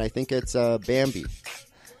myself, but I think it's Bambi.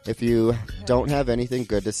 If you don't have anything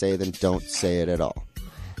good to say, then don't say it at all.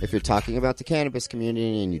 If you're talking about the cannabis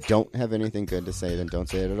community and you don't have anything good to say, then don't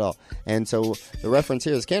say it at all. And so the reference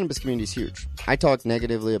here is cannabis community is huge. I talk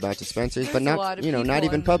negatively about dispensaries, but not not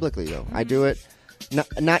even publicly though. I do it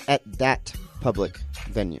not at that public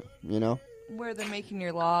venue, where they're making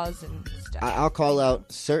your laws and stuff. I'll call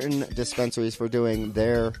out certain dispensaries for doing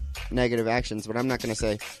their negative actions, but I'm not going to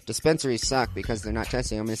say dispensaries suck because they're not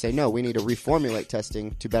testing. I'm going to say, no, we need to reformulate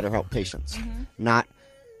testing to better help patients, not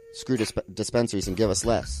screw dispensaries and give us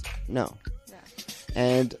less. No. Yeah.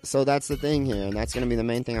 And so that's the thing here, and that's going to be the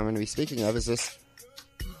main thing I'm going to be speaking of, is this: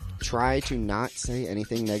 try to not say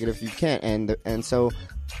anything negative if you can. And so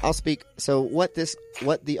I'll speak. So what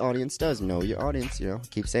the audience does, know your audience,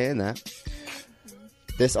 keep saying that.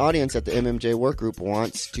 This audience at the MMJ work group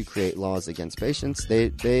wants to create laws against patients.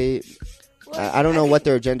 I don't know what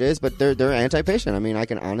their agenda is, but they're anti-patient. I mean, I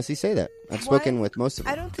can honestly say that. I've spoken with most of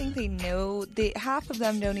them. I don't think they know. Half of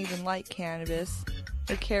them don't even like cannabis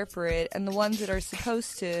or care for it, and the ones that are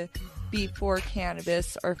supposed to be for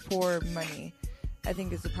cannabis are for money, I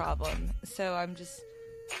think, is the problem. So I'm just...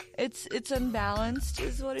 It's unbalanced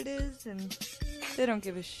is what it is, and they don't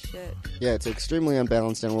give a shit. Yeah, it's extremely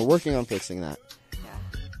unbalanced, and we're working on fixing that.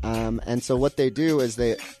 Yeah. And so what they do is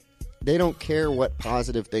they don't care what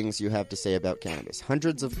positive things you have to say about cannabis.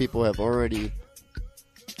 Hundreds of people have already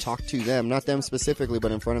talked to them, not them specifically,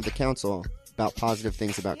 but in front of the council, about positive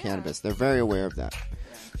things about cannabis. They're very aware of that.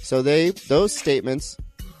 So those statements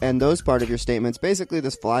and those part of your statements basically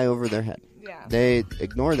just fly over their head. Yeah. They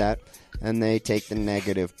ignore that, and they take the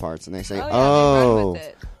negative parts, and they say, they run with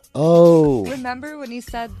it. Oh. Remember when he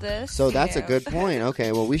said this? So that's a good point.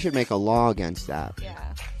 Okay, well, we should make a law against that.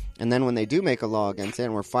 Yeah. And then when they do make a law against it,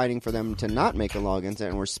 and we're fighting for them to not make a law against it,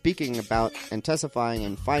 and we're speaking about and testifying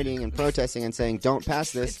and fighting and protesting and saying, don't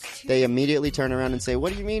pass this, they immediately turn around and say,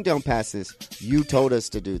 what do you mean don't pass this? You told us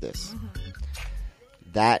to do this.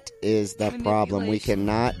 That is the problem. We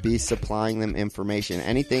cannot be supplying them information.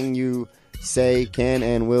 Anything you say can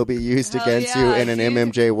and will be used against you in an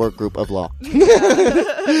MMJ work group of law.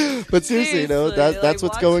 But seriously, that's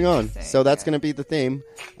what's going on. So that's going to be the theme.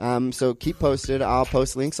 So keep posted. I'll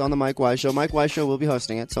post links on the Mike Wise Show. Mike Wise Show will be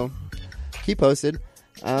hosting it, so keep posted.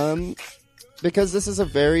 Because this is a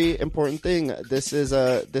very important thing. This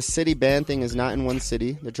city ban thing is not in one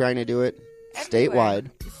city. They're trying to do it statewide.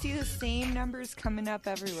 See the same numbers coming up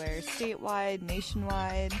everywhere. Statewide,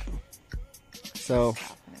 nationwide. So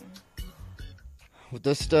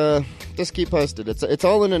just keep posted. It's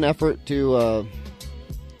all in an effort to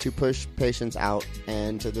push patients out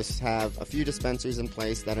and to just have a few dispensaries in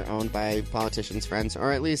place that are owned by politicians' friends,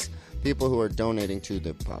 or at least people who are donating to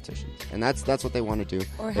the politicians. And that's what they want to do.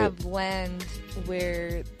 Or have land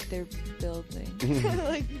where they're building.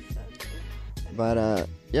 Like you said. But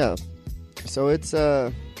yeah. So it's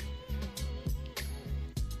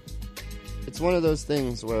one of those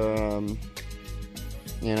things where I'm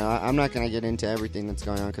not going to get into everything that's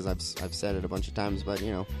going on because I've said it a bunch of times, but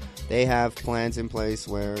they have plans in place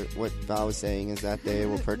where what Val was saying is that they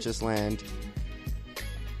will purchase land.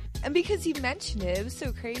 And because he mentioned it was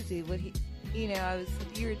so crazy. What you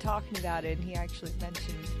were talking about it, and he actually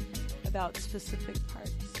mentioned about specific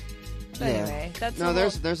parts. But anyway, that's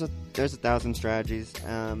there's 1,000 strategies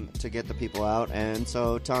to get the people out, and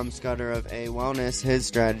so Tom Scudder of A Wellness, his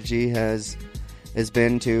strategy has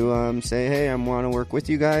been to say, hey, I want to work with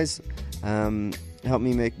you guys, help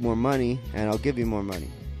me make more money, and I'll give you more money.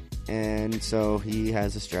 And so he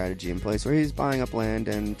has a strategy in place where he's buying up land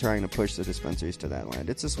and trying to push the dispensaries to that land.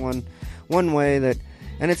 It's just one way that,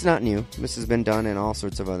 and it's not new. This has been done in all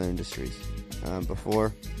sorts of other industries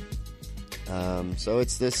before. So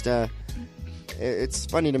it's just, it's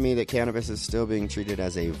funny to me that cannabis is still being treated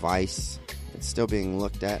as a vice. It's still being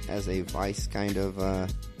looked at as a vice kind of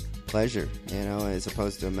pleasure, as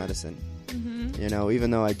opposed to a medicine. Mm-hmm.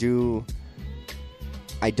 Even though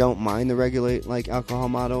I don't mind the regulate like alcohol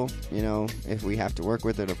model. If we have to work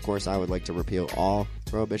with it, of course, I would like to repeal all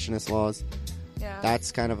prohibitionist laws. Yeah.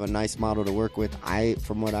 That's kind of a nice model to work with.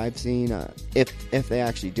 From what I've seen, if they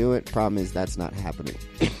actually do it, problem is that's not happening.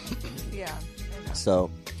 Yeah.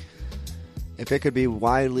 So, if it could be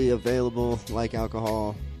widely available like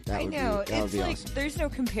alcohol, that would be awesome. There's no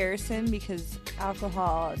comparison because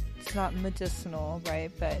alcohol, it's not medicinal,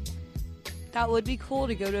 right? But that would be cool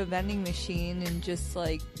to go to a vending machine and just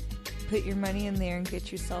put your money in there and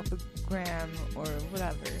get yourself a gram or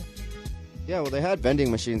whatever. Yeah, well, they had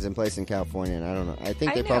vending machines in place in California, and I don't know. I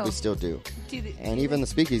think they probably still do. And even the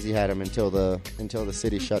speakeasy had them until the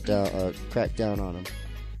city shut down, cracked down on them.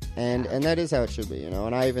 And that is how it should be,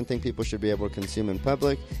 And I even think people should be able to consume in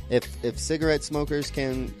public. If cigarette smokers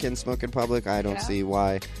can smoke in public, I don't see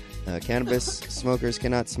why cannabis smokers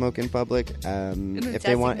cannot smoke in public. If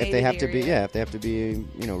they have to be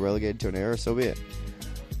relegated to an area, so be it.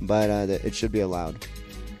 But it should be allowed.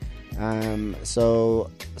 So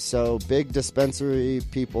big dispensary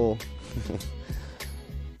people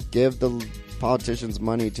give the politicians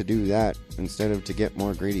money to do that instead of to get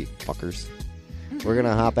more greedy fuckers. We're going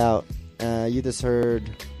to hop out. You just heard...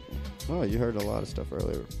 Oh, you heard a lot of stuff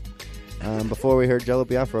earlier. Before we heard Jello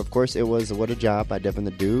Biafra, of course, it was What a Job by Devin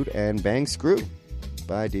the Dude and Bang Screw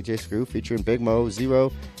by DJ Screw featuring Big Mo,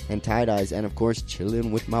 Zero, and Tie Dyes. And, of course,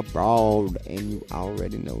 Chillin' With My Broad. And you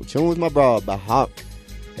already know. Chillin' With My Broad by Hawk.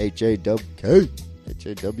 H-A-W-K.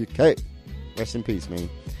 H-A-W-K. Rest in peace, man.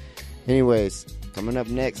 Anyways, coming up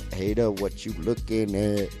next, Hater, what you looking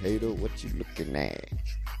at? Hater, what you looking at?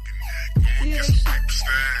 Get some paper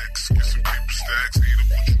stacks. Get some paper stacks. Hater,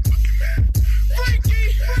 what you looking at?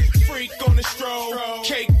 Freak on the stroll,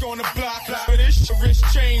 cake on the block. But it's a wrist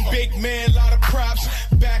chain, big man, lot of props.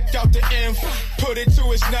 Backed out the M, put it to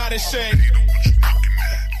his knot and said,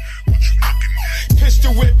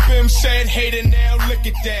 Pistol whip him, said, hater now, look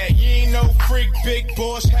at that. You ain't no freak, big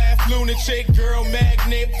boss, half lunatic, girl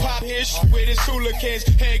magnet, pop his with his hooligans,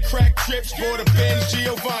 head crack trips, bought a Benz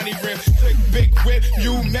Giovanni rim, click big whip,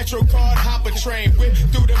 new Metro card, hopper train, whip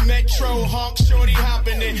through the Metro, honk, shorty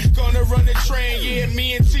hopping in, gonna run the train, yeah,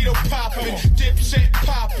 me and Tito popping, dipset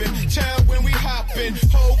popping, town when we hopping,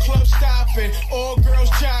 whole club stopping, all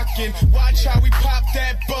girls jocking, watch how we pop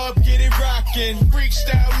that bub, get it rocking, freak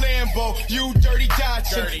style Lambo, you dirty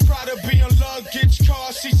Dotson, proud to be on luggage,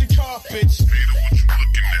 car seats and carpets. Hater, what you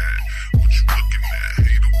looking at? What you looking at?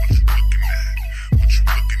 Hater, what you looking at? What you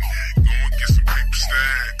looking at? Go and get some paper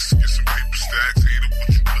stacks. Get some paper stacks. Hater,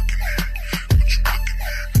 what you looking at? What you looking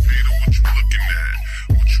at? Hater, what you looking at?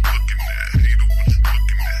 What you looking at? Hater, what you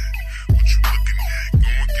looking at? What you looking at?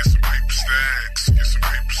 Go and get some paper stacks. Get some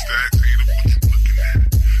paper stacks. Hater, what you looking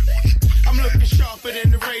at? I'm looking sharper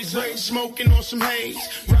than the razor, smoking on some haze,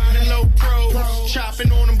 riding low pro,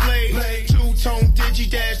 chopping on them blades, two-tone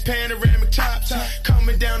digi-dash, panoramic tops,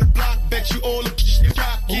 coming down the block, bet you all look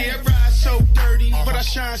drop. Yeah, I ride so dirty, but I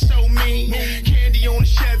shine so mean, candy on the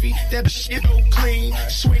Chevy, that shit so clean,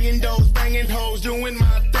 swinging doors, banging hoes, doing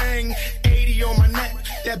my thing, 80 on my neck,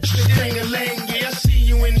 that bitch ring-a-ling, yeah, I see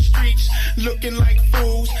you in the streets, looking like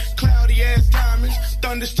fools, cloudy ass diamonds,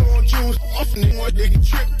 thunderstorm jewels, often one nigga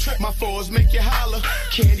trip, my fours make you holler,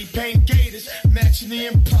 candy paint gators, matching the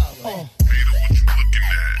Impala. Hater, what you looking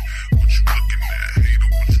at? What you looking at? Hater,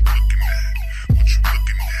 what you looking at? What you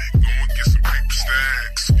looking at? Go and get some paper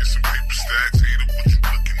stacks. Get some paper stacks. Hater, what you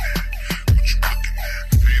looking at? What you looking at?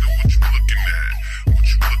 Hater, what you looking at? What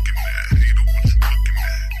you looking at? Hater, what you looking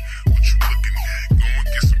at? What you looking at? Go and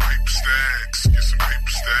get some paper stacks. Get some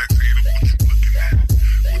paper stacks. Hater, what you looking at?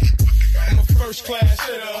 What you looking at? I'm a first class,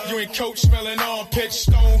 you ain't coach smelling armpits,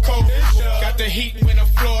 stone cold. Got the heat when I'm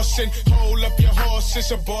flossing, hold up your horse,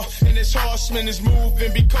 it's a boss, and this horseman is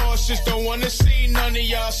moving, be cautious, don't wanna see none of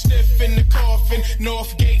y'all stiff in the coffin,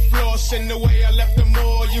 Northgate flossing, the way I left them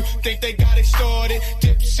all, you think they got it started,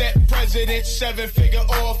 dipset president, 7-figure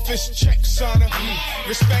office, checks on her,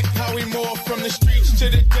 respect how we morph from the streets to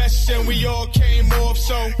the desk, and we all came off,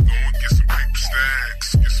 so Go and get some paper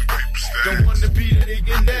stacks. Get some paper stacks. don't wanna be the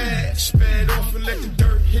nigga that sped off and let the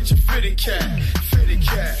dirt hit your fitted cap. Fitted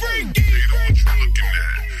cap. Freaky. Hater, what you looking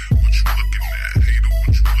at? What you looking at? Hater,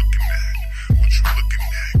 what you looking at? What you looking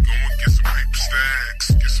at? Go and get some paper stacks.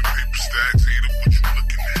 Get some paper stacks. Hater, what you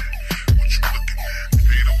looking at? What you looking at?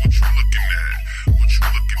 Hater, what you looking at? What you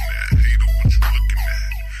looking at? Hater, what you looking at?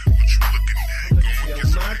 What you looking at? Go and get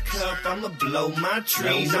some My paper cup, stacks. I'ma blow my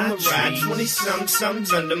trees. I'ma ride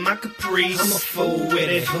 20-somethings under my Caprice. I'm a fool with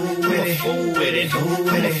it. I'm a fool with it.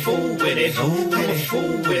 I'm a fool with it. I'm a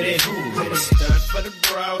fool with it. I'm a stunt for the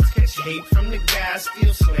bros. Catch hate from the guys.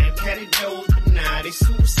 Still slam catty doors, but nah, they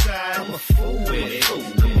suicide. I'm a fool with it. I'm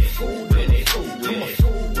a fool with it. I'm a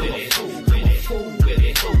fool with it. I'm a fool with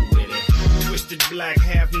it. Twisted black,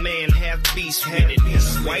 half man, half beast with it.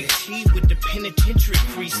 White tee with the penitentiary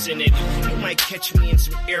crease in it. You might catch me in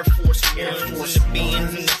some Air Force Ones. The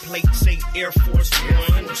beans and the plate say Air Force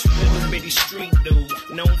One. Little bitty street dude,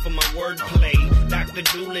 known for my wordplay. Dr.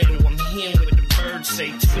 Doolittle, I'm here with the birds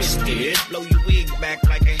say twisted. Blow your wig back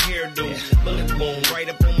like a hairdo. Bullet boom right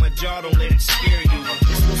up on my jaw, don't let it scare you.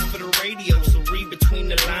 This one's for the radio, so read between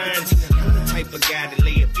the lines. I'm the type of guy that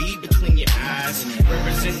lay a B between your eyes.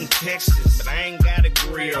 Representing Texas, but I ain't got a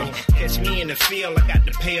grill. Catch me in the field, I got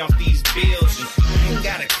to pay off these bills. I ain't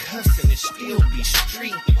got a cuss and it still be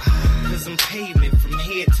street. Cause I'm pavement from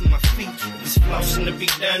head to my feet. This flossing to be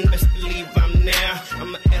done, best believe I'm now.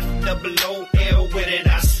 I'm a F-double-O-L with it,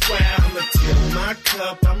 I swear. I'ma tilt my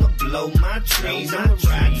cup, I'ma blow my trees. I'ma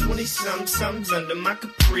ride 20-somethings under my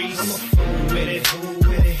Caprice. I'm a fool with it, fool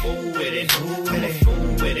with it, fool with it, fool with it,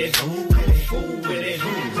 fool with it, fool with it, fool with it.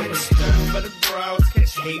 I'm a stunt for the bros,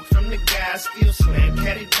 catch hate from the guys, still slam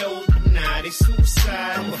catty doors, but nah, they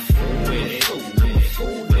suicide. I'm a fool with it,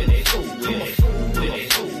 fool with it, fool with it, fool with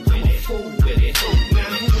it, fool with it, fool with it, fool with it. Now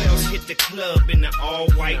who else hit the club in the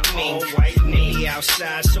all-white knee?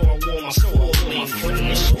 Outside, so I wore my full-length. For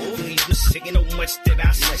the police was singing so much that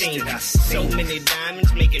I stink. So many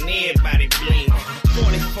diamonds making everybody blink.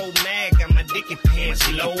 44 mag, got my dicky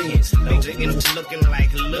pants low. Nigga was looking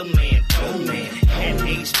like a little man, Had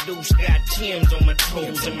ace deuce, got Tim's on my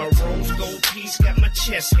toes. And my rose gold piece got my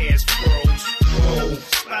chest hairs froze. Whoa,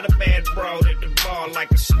 spot a bad broad at the bar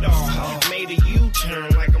like a star. Made a U-turn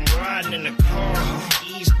like I'm riding in a car.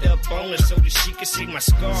 Eased up on her so that she could see my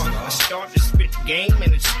scar. I start to spit game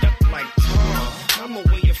and it stuck like tar. Mama,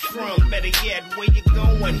 where you from? Better yet, where you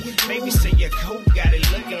going? Maybe say your coat got it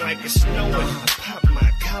looking like it's snowing. I pop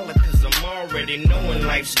my collar cause I'm already knowing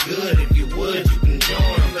life's good. If you would, you can join.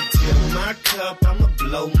 I'ma fill my cup, I'ma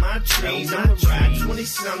blow my trees. I'ma ride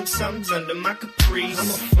 20-somethings under my caprice. I'm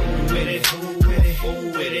a fool with it, fool with it,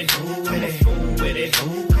 fool with it, fool with it, fool with it,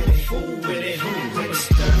 fool with it, fool with it. I'm a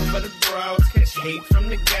stunt for the bros, catch hate from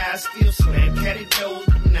the guys, still slam catty doors,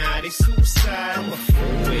 but nah, they suicide. I'm a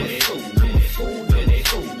fool with it, fool with it, fool with it,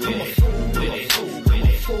 fool with it, fool with it, fool with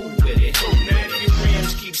it, fool with it. Now if your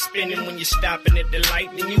rims keep spinning when you're stopping at the light,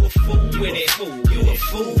 then you a fool with it, you a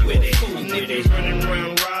fool with it. And if they running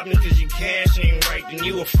around robbing cause your cash ain't right, then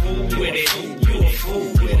you a fool with it, you a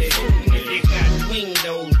fool with it. And if you got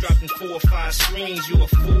windows dropping 4 or 5 screens, you a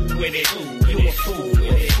fool with it, you a fool with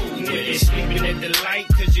it. And if you're sleeping at the light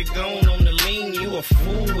cause you're going on the lean, you a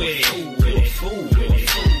fool with it, you a fool with it.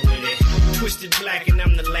 Twisted black and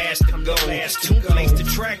I'm the last to go. Too late the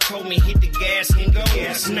track told me hit the gas and go.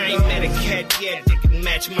 And I ain't met a cat yet that can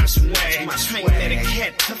match my swag. I ain't met a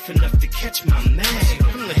cat tough enough to catch my mag.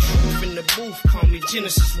 I'm the truth in the booth, call me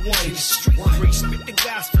Genesis 1. The street free, spit the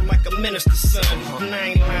gospel like a minister's son. And I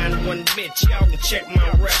ain't lying one bitch, y'all can check my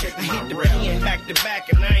rep. I hit the pen back to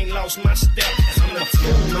back and I ain't lost my step. I'ma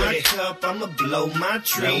fill my cup, I'ma blow my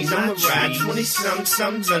trees. I'ma ride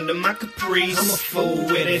 20-somethings under my caprice. I'm a fool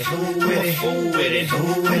with it, fool with it. Fool with it,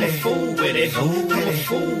 fool with it, fool with it, fool with it,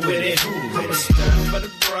 fool with it. I'm a stunt for the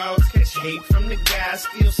bros, catch hate from the guys,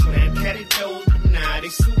 still slam catty doors, but nah, they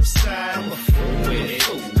suicide. I'm a fool with it,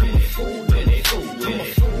 fool with it, fool with it, fool with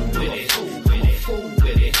it, fool with it, fool with it, fool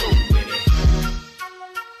with it, fool with it.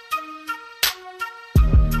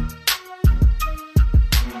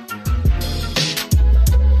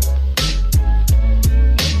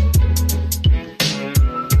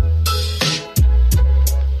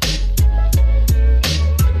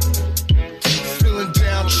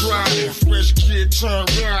 Fresh kid turned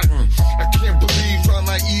rotten. I can't believe how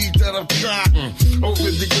naive that I've gotten.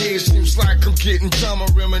 Over the years, seems like I'm getting dumber.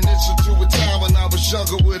 Reminiscing to a time when I was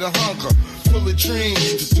younger with a hunger. Full of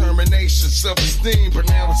dreams, determination, self-esteem. But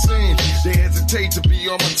now it seems they hesitate to be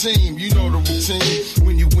on my team. You know the routine.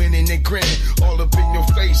 When you winning, they grinning. All up in your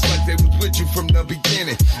face like they was with you from the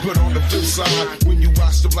beginning. But on the flip side, when you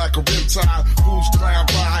watch them like a riptide, fools clown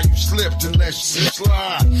by, you slipped and let shit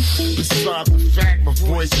slide. Besides the fact, my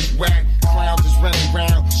voice is whack. Clowns is running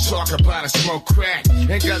around, talk about a smoke crack.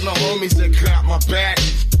 Ain't got no homies that got my back.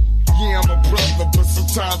 Yeah, I'm a brother, but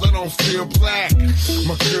sometimes I don't feel black.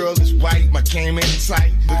 My girl is white, my game ain't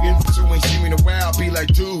tight. Looking to ain't see me in a while, be like,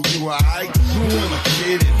 dude, you alright? Who am I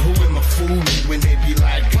kidding? Who am I fooling? When they be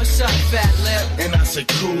like, what's up, fat lip? And I say,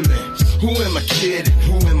 coolin'. Who am I kidding?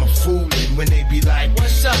 Who am I fooling? When they be like,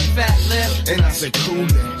 what's up, fat lip? And I say, coolin'.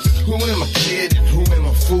 Who am I kidding? Who am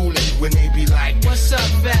I fooling? When they be like, what's up,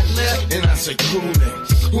 fat lip? And I say, coolin'.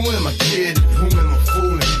 Who am I kidding? Who am I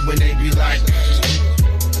fooling? When they be like,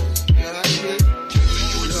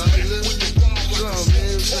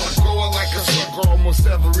 going like a sucker almost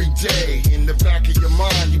every day. In the back of your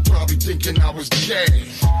mind, you probably thinking I was gay.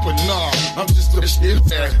 But nah, I'm just a shit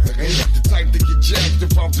ass. Ain't the type to get jacked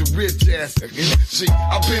if I'm the rich ass. See,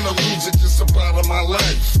 I've been a loser just about all my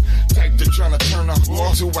life. Type to tryna turn a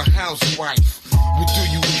whore to a housewife. What do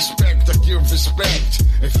you expect? I give respect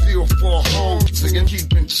and feel for hoes and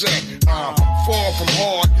keep in check. I'm far from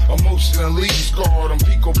hard, emotionally scarred. On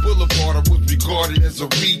Pico Boulevard, I was regarded as a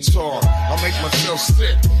retard. I make myself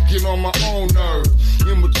sick, get on my own nerve.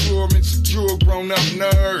 Immature, insecure, grown up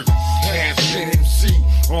nerd. Has-been MC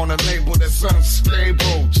on a label that's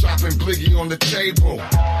unstable. Chopping Bliggy on the table.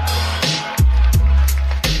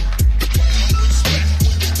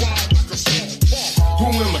 Who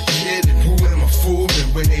am I kidding? Who am I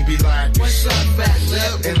fooling? When they be like, what's up, fat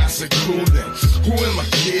lip? And I say, coolin'. Who am I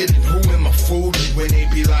kidding? Who am I fooling? When they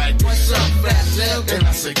be like, what's up, fat lip? And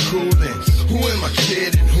I say, coolin'. Who am I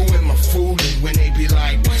kidding? Who am I fooling? When they be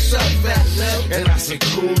like, what's up, fat lip? And I say,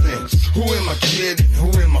 coolin'. Who am I kidding? Who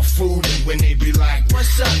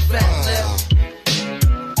what's up, fat lip?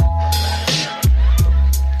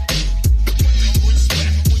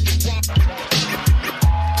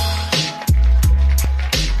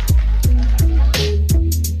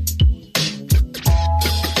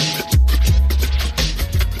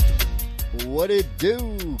 What it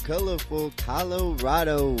do, colorful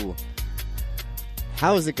Colorado?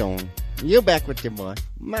 How's it going? You back with your boy,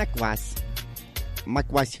 Mike Weiss.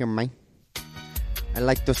 Mike Weiss here, man. I'd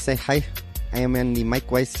like to say hi. I am on the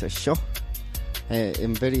Mike Weiss show. I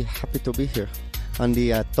am very happy to be here on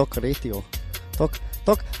the Talk Radio. Talk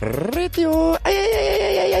Radio. Ay, ay,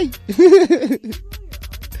 ay, ay, ay, ay.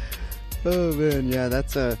 Oh man, yeah,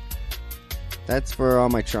 that's for all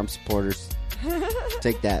my Trump supporters.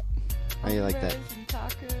 Take that. How you like that?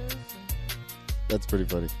 That's pretty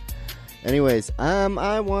funny. Anyways,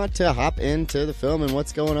 I want to hop into the film and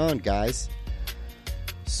what's going on, guys.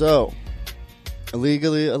 So,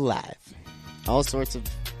 Illegally Alive. All sorts of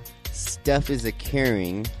stuff is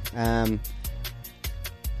occurring. Of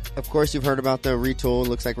course, you've heard about the retool.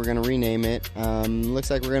 Looks like we're going to rename it.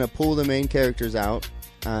 Looks like we're going to pull the main characters out.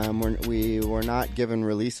 We were not given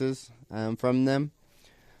releases from them.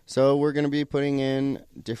 So we're going to be putting in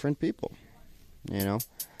different people, you know.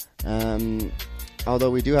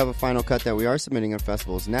 Although we do have a final cut that we are submitting at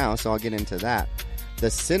festivals now, so I'll get into that. The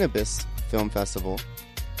Cinnabis Film Festival,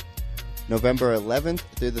 November 11th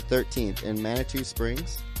through the 13th in Manitou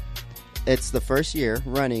Springs. It's the first year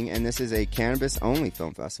running, and this is a cannabis-only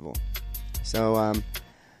film festival. So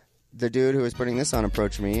the dude who was putting this on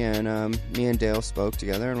approached me, and me and Dale spoke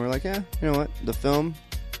together, and we're like, yeah, you know what, the film,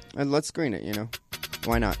 let's screen it, you know.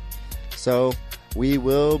 Why not? So we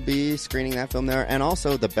will be screening that film there, and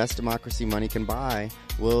also The Best Democracy Money Can Buy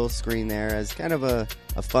will screen there as kind of a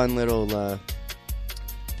fun little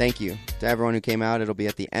thank you to everyone who came out. It'll be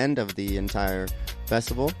at the end of the entire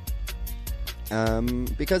festival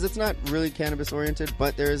because it's not really cannabis oriented,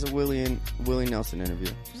 but there is a Willie Nelson interview,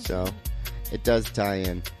 so it does tie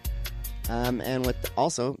in. And with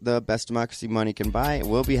also The Best Democracy Money Can Buy,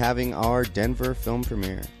 we'll be having our Denver film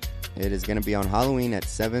premiere. It is going to be on Halloween at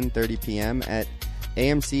 7:30 p.m. at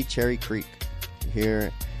AMC Cherry Creek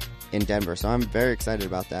here in Denver. So I'm very excited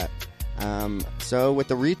about that. So with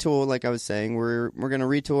the retool, like I was saying, we're going to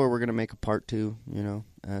retool. We're going to make a part 2, you know,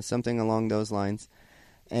 something along those lines.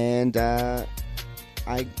 And Shauna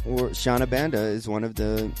Banda is one of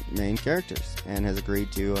the main characters and has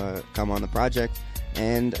agreed to come on the project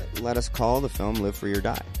and let us call the film Live Free or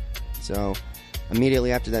Die. So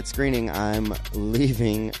immediately after that screening, I'm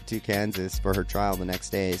leaving to Kansas for her trial the next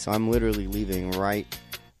day. So I'm literally leaving right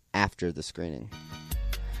after the screening.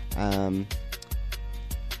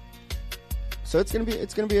 So it's gonna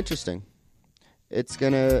be interesting. It's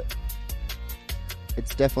definitely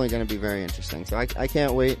gonna be very interesting. So I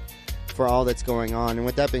can't wait for all that's going on. And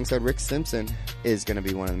with that being said, Rick Simpson is gonna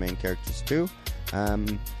be one of the main characters too.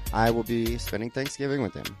 I will be spending Thanksgiving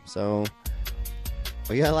with him. So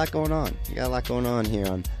we got a lot going on. We got a lot going on here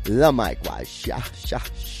on The Mike Wise Show. I feel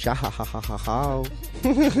like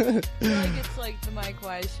it's like the Mike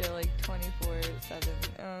Wise Show, like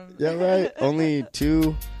 24/7. Yeah, right. Only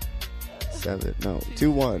 2-1.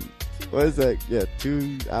 What is that? Yeah,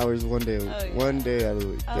 2 hours, 1 day, one day out of the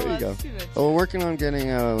week. There you go. Oh, we're working on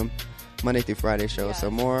getting a Monday through Friday show, yes.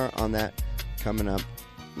 So more on that coming up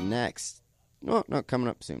next. No, coming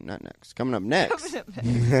up soon, not next. Coming up next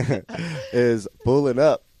is Pulling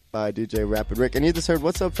Up by DJ Rapid Rick. And you just heard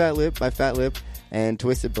What's Up Fat Lip by Fat Lip and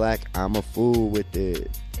Twisted Black, I'm a Fool with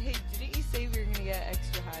It. Hey, didn't you say we were going to get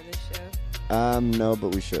extra high this show? No,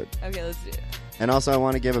 but we should. Okay, let's do it. And also I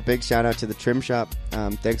want to give a big shout out to the Trim Shop.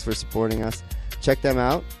 Thanks for supporting us. Check them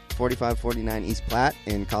out, 4549 East Platte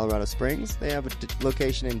in Colorado Springs. They have a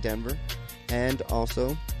location in Denver and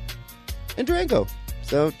also in Durango.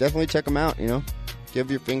 So definitely check them out, you know. Give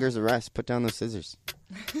your fingers a rest. Put down those scissors.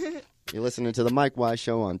 You're listening to The Mike Wise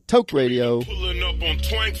Show on Toke Radio. Pulling up on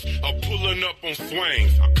twanks, I'm pulling up on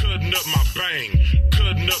swings. I'm cutting up my bang,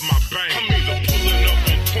 cutting up my bang. I'm either pulling up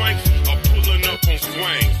on twanks, I'm pulling up on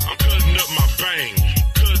swings. I'm cutting up my bang,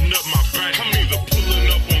 cutting up my bang. I'm either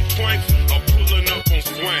pulling up on twanks, I'm pulling up on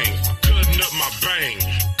swings. I'm cutting up my bang,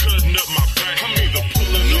 cutting up my bang. I'm either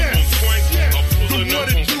pulling up on twanks, I'm pulling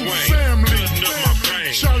up on swings. Cutting up my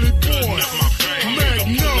bang, Charlie cutting Boy, up my bang.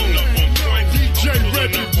 Magno, DJ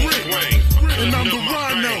Red Rick, and I'm the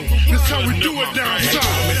Rhino. That's how we do it down south.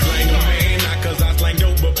 Cause I slang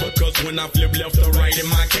dope, but because when I flip left or right in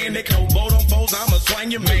my candy coat, vote on foes, I'ma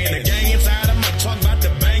swing your man. The gang inside of my truck about to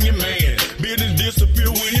bang your man. Business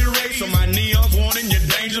disappear when you race, so my neons warning your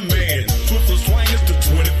danger man. Twister swingers to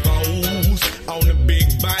 24s on the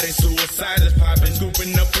big body, suicide is popping,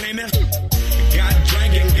 scooping up plenty. Got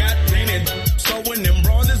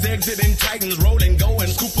wagons rolling, go and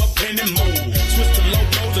scoop up any more. Switch the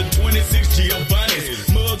logos of 26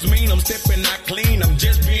 Giovanni's. Mugs mean I'm stepping out clean, I'm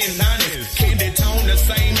just being honest. Candy tone the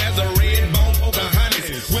same as a red bone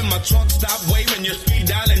Pocahontas. When my truck stop waving, your speed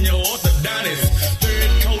dialing your orthodontist. Third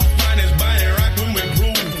coat finest body rockin' with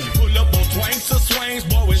groove. Pull up on twanks or swangs,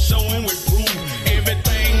 boy, we're showing with proof.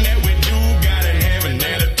 Everything that we do gotta have an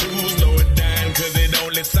attitude. Slow it down, cause it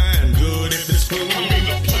only sound good if it's cool. I'm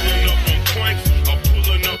either pulling up on twanks or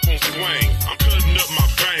pulling up on swangs. I'm cutting up my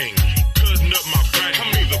bang, cutting up my bang.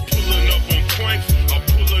 I'm either pulling up on twanks or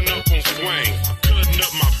pulling up on swangs. I'm cutting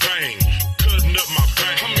up my bang, cutting up my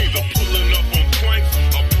bang. I'm either pulling up on twanks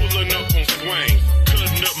or pulling up on swangs.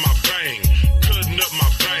 Cutting up my bang, cutting up my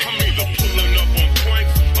bang. I'm either pulling up on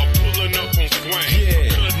twanks or pulling up on swangs. Yeah.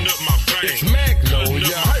 Cutting up my bang. It's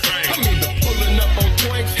Magnolia. I'm either pulling up on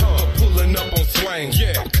twanks or pulling up on swangs.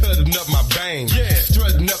 Yeah. I'm cutting up my bang. Yeah.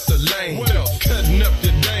 Strutting up the lane. What else? Cutting up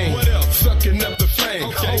the dang. What else? Sucking up the fame.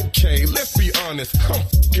 Okay, let's be honest. I'm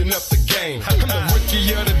fucking up the game. I'm the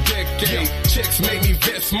rookie of the decade. Checks make me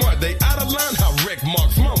vet smart. They out of line. How wreck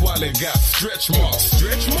marks. My wallet got stretch marks.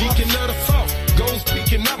 Stretch marks. Deacon of the south. Goes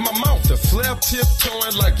peeking out my mouth. The slab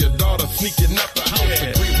tiptoeing like your daughter sneaking out the house.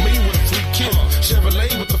 Yeah. Greet me with a fleet kick.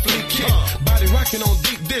 Chevrolet with a fleet kick. Body rocking on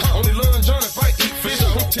deep dish. Only lunge on if I eat fish.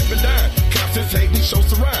 I'm tipping down. Cops is hating,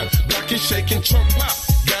 shows around. Block is shaking, trunk pop.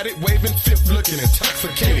 Got it waving, fifth looking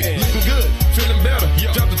intoxicated. Looking good, feeling better.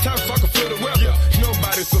 Drop the top so I can feel the weather.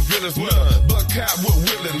 Nobody so villains well. Buck cop with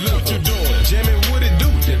willing leather. What you doing? Jamming, what it do?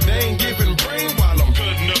 They ain't giving brain while I'm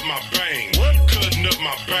cutting up my bang. What? Cutting up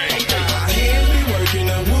my bang. My hands be working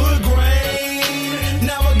the wood grain.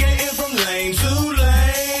 Navigating from lane to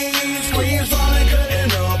lane. Screens falling,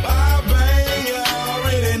 cutting up our bang. You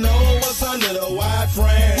already know what's under the white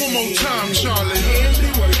frame. One more time, Charlie. My hands be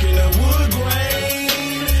working the wood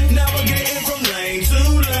grain. Navigating from lane to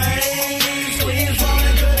lane. Screens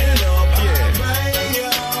falling, cutting up our bang. You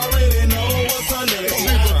already know what's under the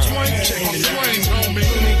white frame. check my swings, homie.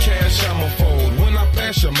 Any cash I'ma fold. When I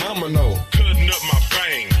pass your mama know. Cutting up my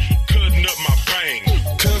bang. Cutting up my bang.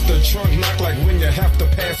 Cause the trunk knock like when you have to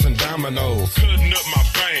pass some dominoes. Cutting up my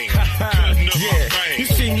bang. Cutting up my bang. You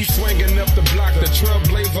see me swinging up the block, the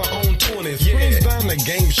Trailblazer on 20. Springs down the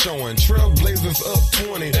game showing, Trailblazers up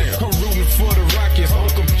 20. I'm rooting for the Rockets, on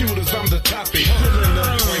computers I'm the topic. Pulling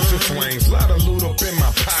up twinks and swings, lot of loot up in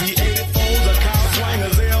my pocket. C84s are car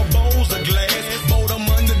swingers, elbows are glass. Bolt them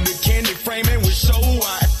under the candy frame and we show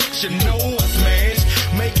I should know I smash.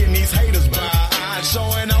 Making these haters buy eyes,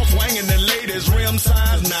 showing off, swinging the latest rim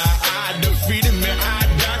size. Nah, I defeated me, I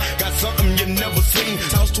die. Got something you never seen.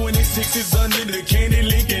 Toss 26s under the candy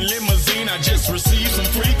Lincoln limousine. I just received some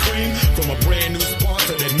free cream from a brand new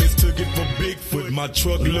sponsor that mistook it for Bigfoot. My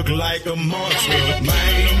truck look like a monster, man.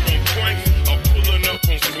 Pulling up on twanks or pulling up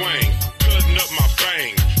on swangs. Cutting up my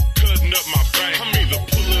bang. Cutting up my bang. I'm either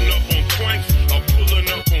pulling up on twanks or pulling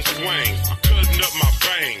up on swangs. Cutting up my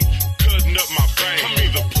bang. Cutting up my bang. I'm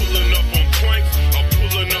either pulling up on twanks or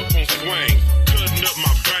pulling up on swangs. Cutting up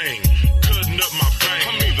my bang. Cutting up my bang.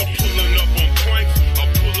 I'm either pulling up on twanks or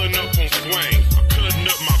pulling up on swangs. Cutting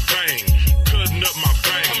up my bang. Cutting up my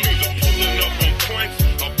bang. I'm either pulling up on twanks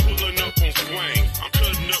or pulling up on swangs. I'm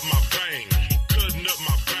cutting up my bang. Cutting up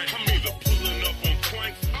my bang. I'm either pulling up on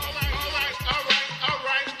twanks. All right, all right, all right, all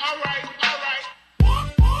right, all right, all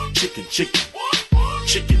right. Chicken, chicken,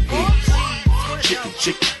 chicken heads. Chicken,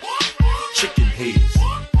 chicken, chicken heads.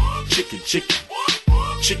 Chicken, chicken,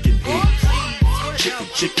 chicken heads. Chicken,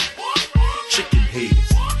 chicken, chicken heads.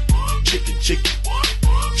 Chicken, chicken,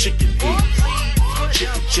 chicken heads.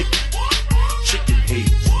 Chicken, chicken, chicken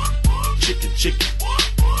heads. Chicken, chicken,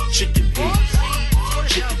 chicken heads.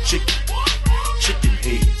 Chicken, chicken, chicken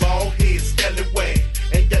heads. Bald head, scallywag,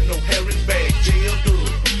 ain't got no hair in bag. Jail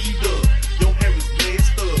dub, beat up, your hair is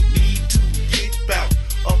blessed up. Need to get bout,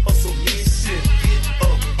 up on some mission. Get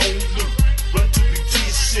up on loot, run to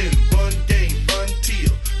petition. Run game,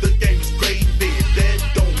 until the game is great bed. That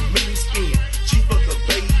don't mean skin, cheap for the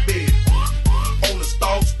baby. On the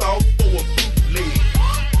stalk for a bootleg.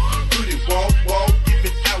 Pretty walk, give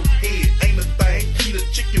it out head. Ain't a thing, eat a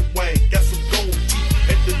chicken wing. Got some gold teeth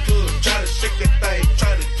at the club. Try to shake that thing,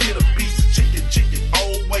 try to get a piece of chicken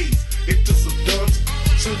always. Into some duns,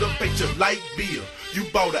 should have paid your light bill. You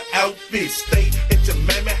bought an outfit, stay at your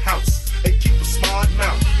mammy house and keep a smart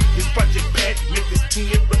mouth. It's Project Pat, Memphis 10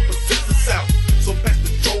 represents the South. So pass the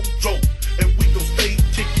dro, and we gon' stay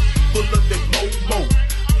kicking. Full of that mo,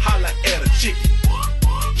 holla at a chicken.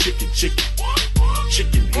 Chicken, chicken,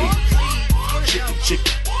 chicken heads. Chicken,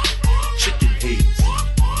 chicken, chicken heads.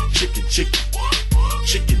 Chicken, chicken,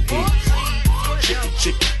 chicken heads. Chicken,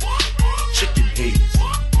 chicken, chicken heads.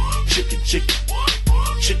 Chicken, chicken.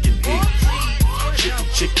 chicken, chicken heads, chicken,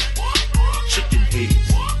 chicken, chicken heads,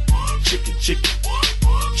 chicken, chicken,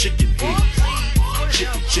 chicken heads,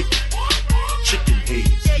 chicken, chicken, chicken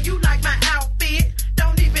heads. Yeah, you like my outfit,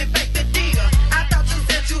 don't even fake the deal. I thought you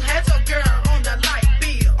said you had your girl on the light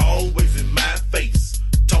bill. Always in my face,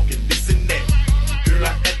 talking this and that. Girl, I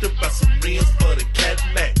had to buy some rims for the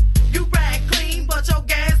Cadillac. You ride clean, but your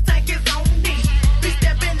gas tank is on me. Be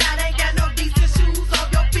stepping out, ain't got no decent shoes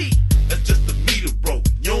on your feet. That's just the meter, bro.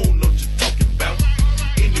 You don't know what you're talking about.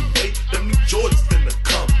 Anyway, them new Jordans finna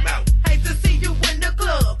come out. Hate to see you in the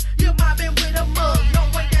club. You're mobbing with a mug. No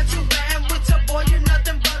way that you ran with your boy, you're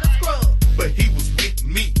nothing but a scrub. But he was with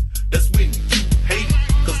me. That's when you hated.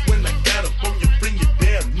 Cause when I got up on your friend, you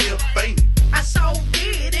damn near fainted. I sure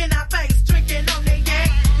did in our face, drinking on the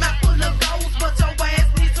yak. Mouth full of goals, but your ass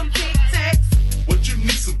needs some Tic Tacs. What you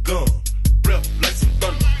need some gum? Breath like some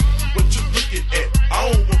thunder. What you looking at?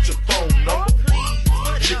 I don't want your phone number.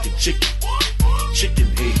 Chicken, chicken, chicken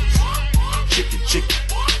heads. Chicken, chicken,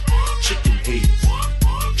 chicken heads.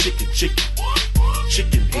 Chicken, chicken,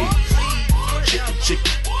 chicken heads. Chicken,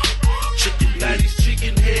 chicken, chicken heads. Now these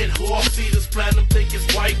chicken head whore see this platinum, think it's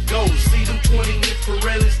white gold. See them 20-inch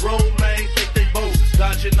Pirellis roll, man, think they bows.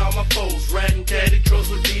 Dodging all my foes, ratting caddy trucks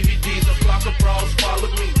with DVDs. A flock of bras follow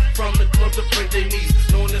me from the club to break their knees.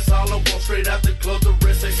 Knowing that's all I want, straight out the club, the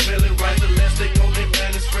rest ain't smelling right. The last thing on their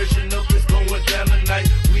man is freshen up, it's going down tonight.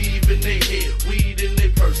 Weave in their head, weed in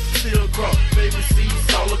their purse, still cross. Baby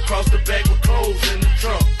seats all across the back with clothes in the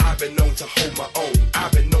trunk. I've been known to hold my own.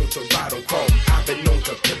 I've been known to ride on chrome. I've been known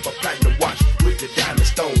to pimp a platinum watch with the diamond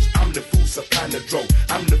stones. I'm the fool supplying the dough.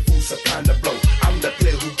 I'm the fool supplying the blow. I'm the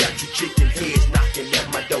player who got you chicken heads knocking at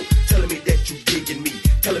my door. Telling me that you digging me.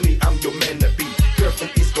 Telling me I'm your man to be.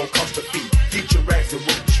 Girlfriend, it's gonna cost a fee. Get your rags and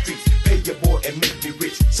work the streets. Pay your boy and make me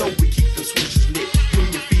rich. So we keep the switches lit.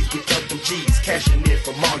 Bring your fees, we count them G's. Cashing in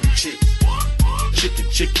from all you chicks. Chicken,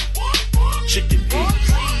 chicken, chicken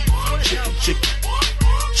heads. Chicken, chicken,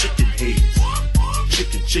 chicken heads.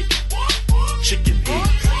 Chicken, chicken, chicken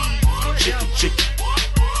heads. Chicken, chicken,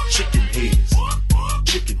 chicken heads.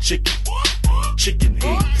 Chicken, chicken, chicken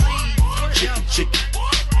heads. Chicken, chicken,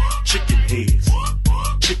 chicken heads.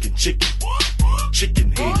 Chicken, chicken,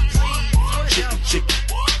 chicken heads. Chicken, chicken,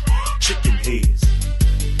 chicken heads.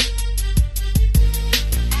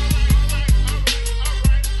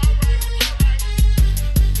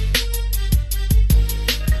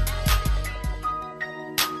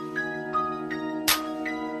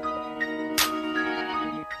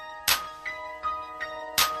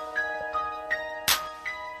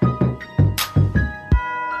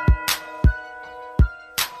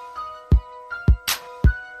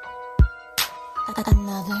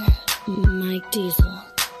 Another Mike Diesel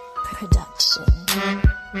production.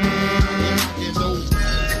 Knocking those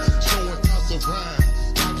lines, showing lots of rhyme.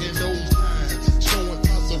 Knocking those lines, showing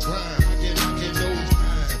lots of rhyme. Knocking those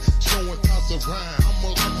lines, showing lots of rhyme. I'ma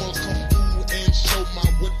come through and show my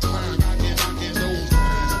wood time. Knocking those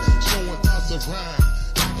lines, showing lots of rhyme.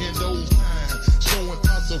 Knocking those lines, showing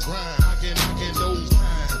lots of rhyme. Knocking those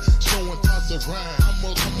lines, showing lots of rhyme. I'ma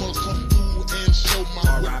come through and show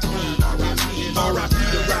my wood time. R.I.P.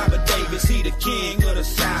 to Robert Davis, he the king of the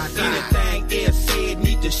South. Anything else said,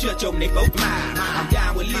 need to shut your nigga mouth. I'm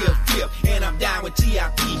down with Lil Flip, and I'm down with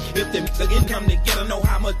T.I.P. If them again come together, know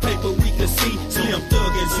how much paper we can see. Slim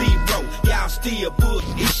Thug and Zero, y'all still book.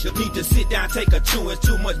 Need to sit down, take a chew, it's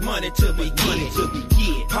too much money to be get.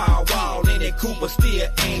 Paul Wall and that Cooper still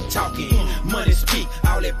ain't talking. Money speak,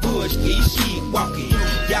 all that bullshit, shit walking.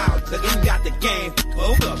 Y'all again got the game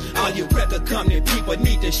fucked up. All your record company people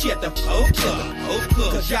need to shut the fuck up.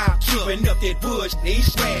 Cause y'all keeping up that bush, they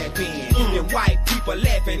strapping. And white people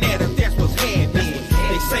laughing at them, that's what's happening.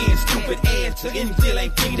 They saying stupid ass until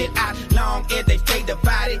ain't figured out. Long as they stay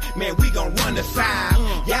divided, man, we gon' run the side.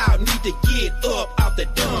 Y'all need to get up off the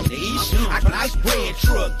dumb ish. I like bread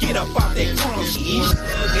truck, get up off that crumb ish.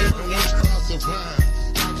 Lots of rhyme,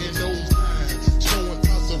 knocking those lines, showing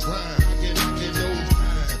lots of rhyme. Knocking those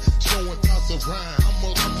lines, showing lots of rhyme. I'ma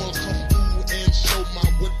come through and show my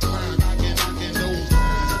wood time. Knocking those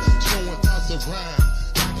lines, showing lots of rhyme.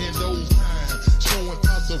 Knocking those lines, showing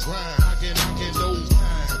lots of rhyme. Knocking those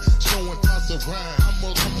lines, showing lots of rhyme. I'ma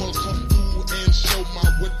come through and show my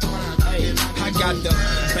wood time. I got the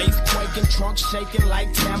bass quaking, trunk shaking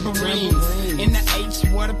like tambourines. In the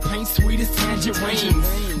H, where the paint sweet as tangerines.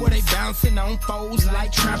 Where they bouncing on foes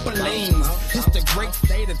like trampolines. It's the great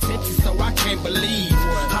state of Texas, so I can't believe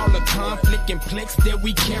all the conflict and plex that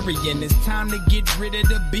we carrying. It's time to get rid of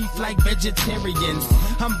the beef like vegetarians.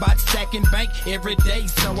 I'm about stacking bank every day,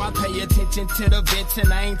 so I pay attention to the vets,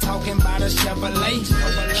 and I ain't talking about a Chevrolet.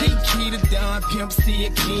 Key the Don, Pimp C, a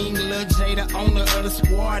King, Lil J, the owner of the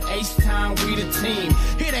squad. H-Time, we the team.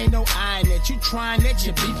 It ain't no eyeing that you trying that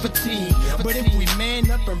you be fatigued. But if we man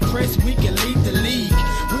up and press, we can lead the league.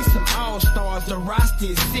 We some all-stars, the roster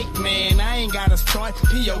is sick, man. I ain't gotta start,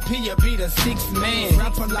 P.O.P.'ll be the sixth man.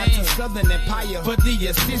 Rapper like a Southern Empire, but the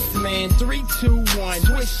assist man. 3, 2, 1,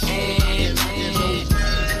 switch and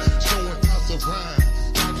showing pops of rhyme,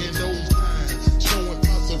 knocking those lines, showing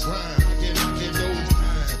pops of rhyme, knocking those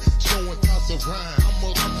lines, showing pops of rhyme.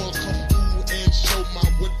 I'ma come through and show my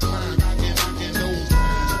wood line, knocking those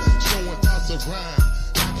lines, showing pops of rhyme,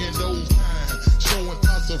 knocking those lines, showing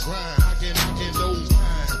pops of rhyme, knocking those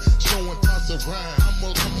lines, showing pops of rhyme.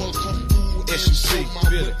 I'ma come through and show my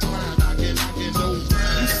wood line, knocking those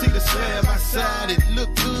lines. You see the slab outside, it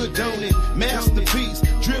look good, don't it? Masterpiece,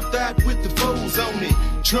 dripped out with the foes on it.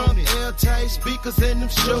 Trunk, airtight speakers and them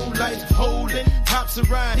show lights holding. Pops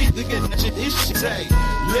around, look at that this shit.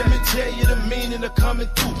 Let me tell you the meaning of coming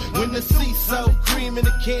through. When the sea so cream and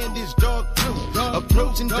the candy's dark blue.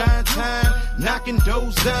 Approaching dying time, knocking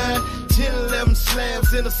doors down. 10, 11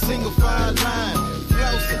 slabs in a single file line.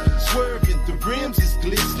 Flossing, swerving, the rims is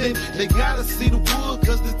glistening. They gotta see the wood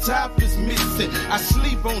cause the top is missing. I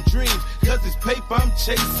sleep on dreams cause it's paper I'm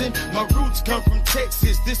chasing. My roots come from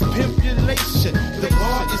Texas, this pimpulation. The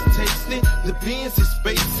bar is tasting, the Benz is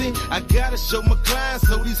spacing. I gotta show my clients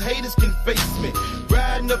so these haters can face me.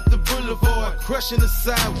 Riding up the boulevard, crushing the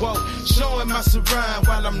sidewalk, showing my surround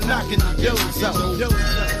while I'm knocking the doors out.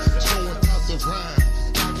 Showing pops of rhyme,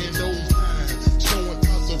 knocking those lines, showing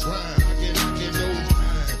pops of rhyme, knocking those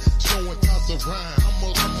lines, showing pops of rhyme.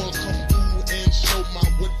 I'ma come through and show my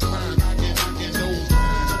wood line, knocking those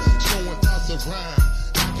lines, showing pops of rhyme,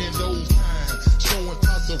 knocking those lines, showing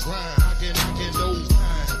pops of rhyme, knocking those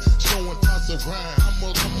lines, showing pops of rhyme.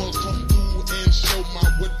 I'ma come through and show my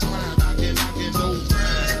wood line, knocking those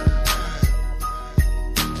lines.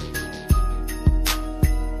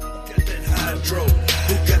 Got that hydro,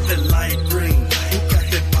 who got that light green, who got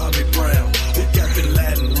that Bobby Brown, who got that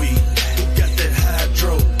Latin weed, who got that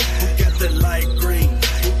hydro, who got that light green,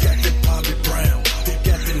 who got that Bobby Brown, who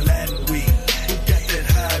got that Latin weed, who got that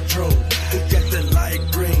hydro, who got that light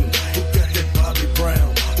green, who got that Bobby Brown,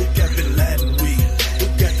 who got that Latin weed, who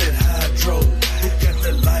got that hydro, who got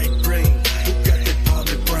that light green, who got that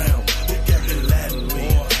Bobby Brown, who got that Latin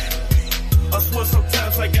weed. I swear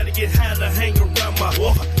sometimes I gotta get high to hang around my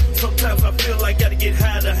heart. Sometimes I feel like I gotta get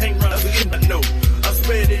high to hang around the know. I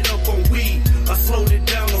sped it up on weed, I slowed it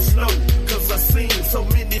down on snow. Cause I seen so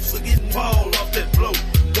many niggas getting ball off that blow.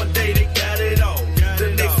 One day they got it all,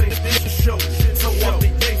 the next day they show. So off the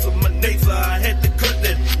days of my nasal, I had to cut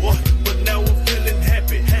that what. But now I'm feeling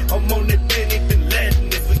happy. I'm on that Benedict Latin.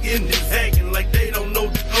 They forgetting this acting like they don't know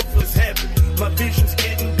the what's happening. My vision's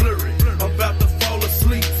getting blurry, I'm about to fall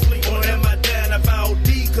asleep. Or am I dying about OD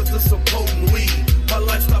cause of some potent weed? My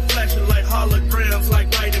life start flashing like holograms, like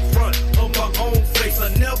right in front of my own face.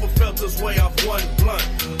 I never felt this way off one blunt.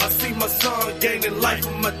 I see my son gaining life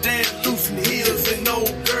from my dad losing heels and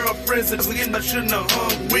old girlfriends. And again, I shouldn't have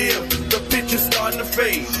hung with. The picture's starting to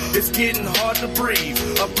fade. It's getting hard to breathe.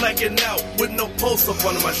 I'm blacking out with no pulse up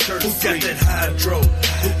under my shirt. Who got that hydro?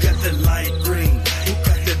 Who got that light green? Who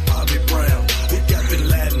got that Bobby Brown? Who got that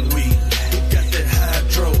Latin weed? Who got that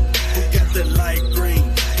hydro? Who got that light green?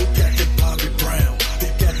 Who got that Bobby Brown? Who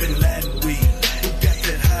got that Latin weed? Who got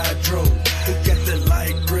that hydro? Who got that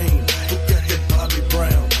light green? Who got that Bobby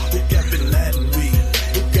Brown? Who got that Latin weed?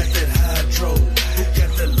 Who got that hydro? Who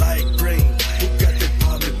got that light green? Who got that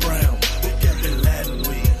Bobby Brown? Who got that Latin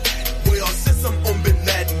weed? Well, since I'm on Bin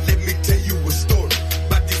Laden, let me tell you a story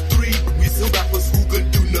about these 3 recent rappers who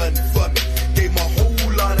couldn't do nothing for me. Gave my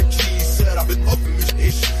whole lot of keys, said I've been up in this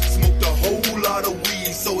ish. Smoked a whole lot of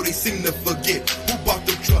weed, so they seem to forget who bought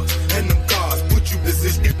them trucks and them cars. Put you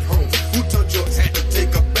business at home. Who taught your had to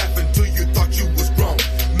take a bath until you thought you was wrong?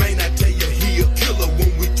 Man, I tell you, he a killer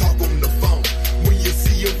when we talk on the phone. When you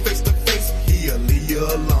see him face to face, he'll leave you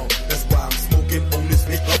alone. That's why I'm smoking on this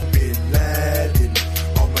bitch up in Latin.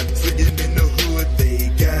 All my niggas in the hood, they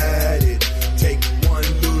got it. Take one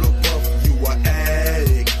little puff, you are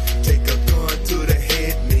addict. Take a gun to the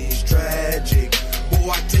head means tragic. Boy,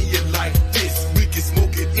 I tell you like this, we can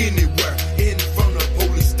smoke it anywhere. In front of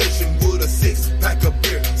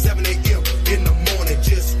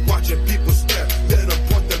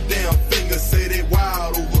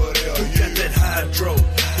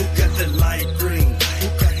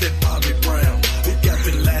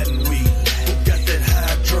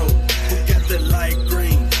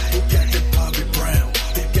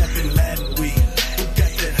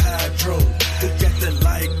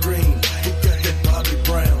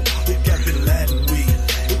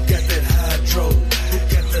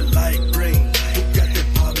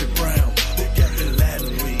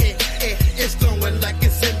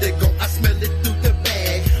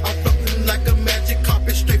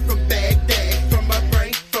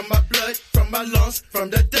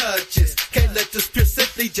Duchess. Can't let this pure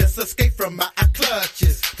simply just escape from my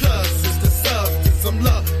clutches. Plus, it's the substance I'm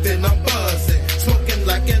loving, I'm buzzing, smoking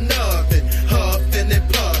like an oven, huffing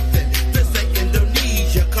and puffing. This ain't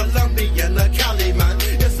Indonesia, Colombia, or Cali, man.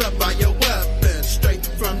 It's a bioweapon, straight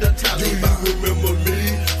from the Taliban. Do you remember me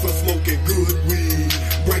from smoking good weed?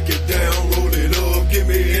 Break it down, roll it up, give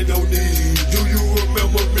me no need. Do you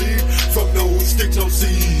remember me from those sticks on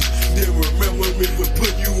seeds? Then remember me for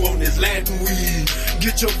putting you on this Latin weed.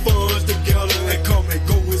 Get your funds together and come and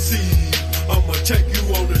go and see. I'ma take you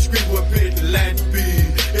on the street with big Latin beat.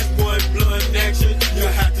 It's one blunt action, you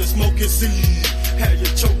have to smoke and see. Have you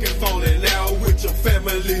choking, falling out with your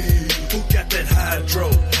family. Who got that hydro?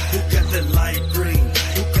 Who got that light green?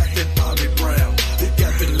 Who got that Bobby Brown? Who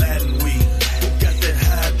got that Latin weed? Who got that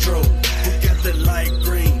hydro? Who got that light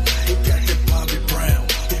green? Who got that Bobby Brown?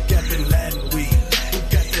 Who got that Latin weed? Who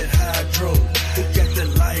got that hydro? Who got that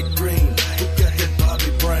light green? Who got that Bobby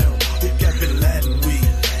Brown? Who got that Latin weed?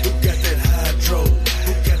 Who got that hydro?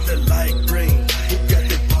 Who got that light green? Who got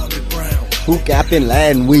that Bobby Brown? Who got that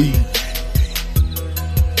Latin weed?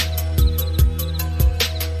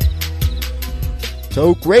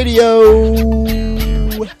 Talk Radio.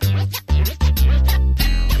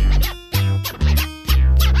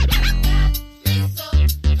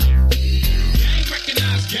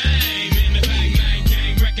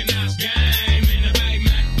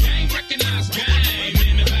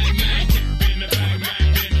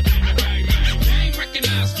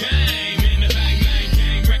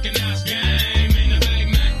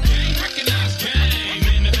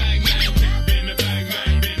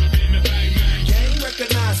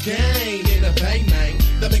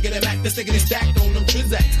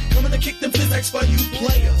 For you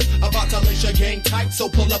players, about to lace your game tight, so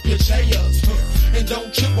pull up your chairs. And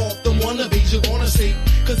don't trip off the wannabes you're gonna see,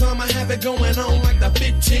 cause I'ma have it going on like the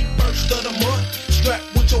 15th first of the month. Strap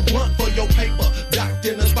with your blunt for your paper, docked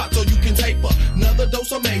in a spot so you can taper. Another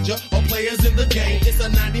dose of major, or players in the game. It's a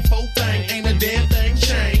 94 thing, ain't a damn thing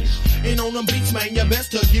changed. And on them beats, man, you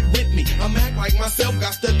best to get with me. I'm act like myself,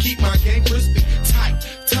 got to keep my game crispy. Tight,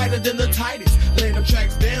 tighter than the tightest. Lay them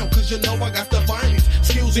tracks down, cause you know I got the finest.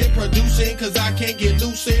 Skills in producing, cause I can't get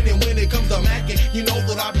loose in. And when it comes to macking, you know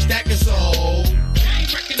that I'll be stacking, so gang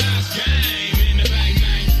recognize game in the bang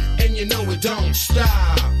bang. And you know it don't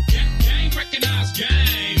stop. Gang recognize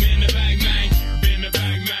game in the bang bang. In the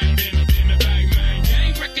bang bang, in the bang bang.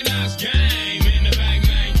 Gang recognize game in the bang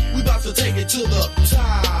bang. We about to take it to the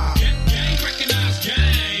top. Gang recognize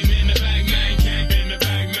game in the bang bang. In the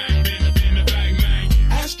bang bang, in the bang bang.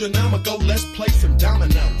 Astronomical, let's play some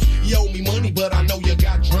dominoes. You owe me money, but I know you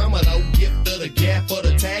got drama though. Gift of the gap for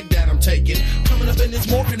the tag that I'm taking. Coming up in this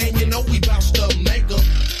morning and you know we bout to make them.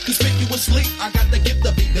 Conspicuously, I got the gift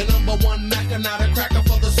of beat. The number one Mac and not a cracker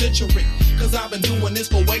for the century. Cause I've been doing this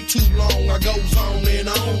for way too long. I goes on and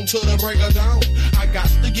on till the break of dawn. I got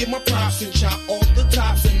to get my props and chop off the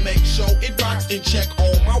tops and make sure it rocks and check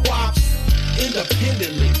all my wops.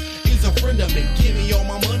 Independently. A friend of me, give me all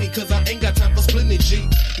my money, cause I ain't got time for splitting G.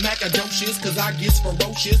 Macadocious, cause I get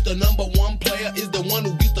ferocious. The number one player is the one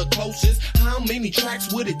who gets the closest. How many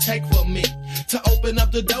tracks would it take for me to open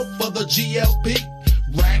up the dope for the GLP?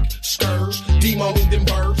 Rack, stirs, Demo and them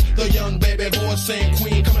birds. The young baby boy saying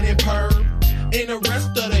queen coming in perv. And the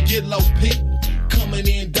rest of the get low peak. Coming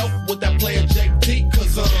in dope with that player JT,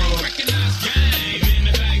 cause recognize game in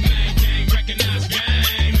the bang bang. Gang recognize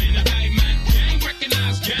game in the bang bang. Gang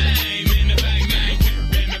recognize game.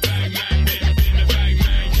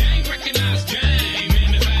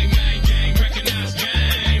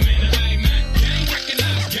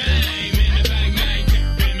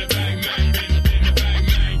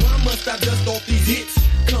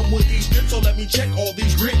 So let me check all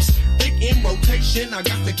these grits. Thick in rotation, I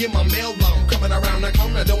got to get my mail long. Coming around the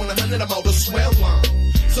corner, doing 100 I'm all the swell long.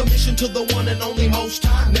 Submission to the one and only most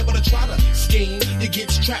high. Never to try to scheme. You get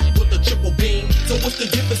strapped with a triple beam. So what's the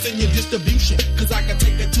difference in your distribution? Cause I can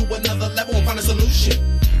take it to another level and find a solution.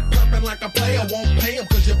 Purping like a player, won't pay him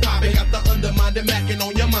cause you're popping. Got the undermined macking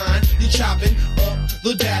on your mind. You're chopping up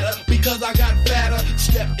the data because I got fatter.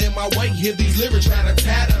 Step in my way, hear these lyrics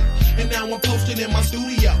rat-a-tatter. And now I'm posted in my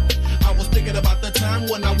studio. I was thinking about the time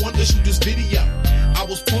when I wanted to shoot this video. I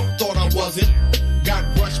was pumped, thought I wasn't.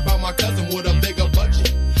 Got brushed by my cousin with a bigger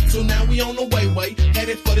budget. So now we on the way,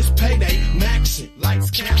 headed for this payday. Maxing, lights,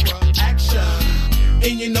 camera, action.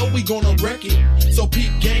 And you know we gonna wreck it. So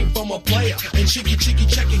peep game from a player. And cheeky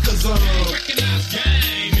check it cause recognize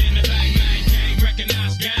game in the bang bang. Gang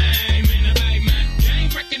recognize game in the bang bang. Gang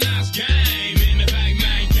recognize game in the bang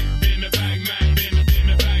bang. In the bang bang, in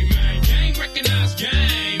the bang bang. Gang recognize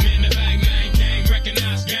game in the bang bang. Gang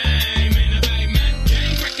recognize game in the bang bang.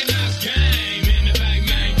 Gang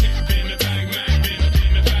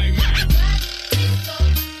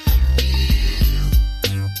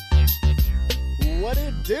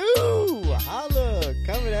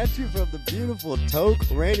beautiful Toke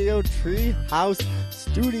Radio Treehouse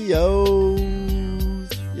Studios.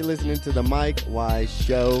 You're listening to the Mike Wise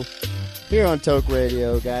Show here on Toke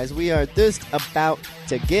Radio, guys. We are just about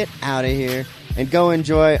to get out of here and go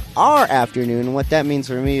enjoy our afternoon. What that means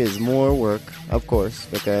for me is more work, of course,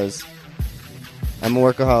 because I'm a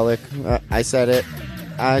workaholic. I said it.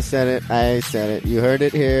 You heard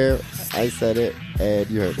it here. I said it, and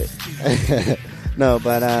you heard it. No,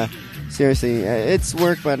 but seriously, it's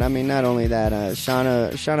work. But I mean, not only that,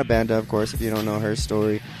 Shauna Banda, of course, if you don't know her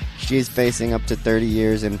story, she's facing up to 30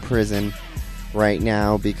 years in prison right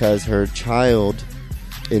now because her child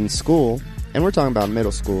in school, and we're talking about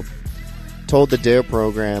middle school, told the DARE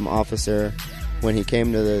program officer when he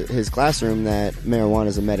came to his classroom that marijuana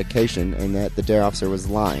is a medication and that the DARE officer was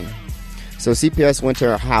lying. So CPS went to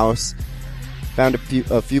her house, found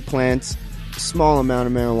a few plants, small amount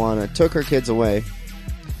of marijuana, took her kids away,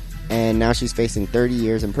 and now she's facing 30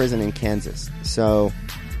 years in prison in Kansas. So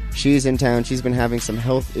she's in town. She's been having some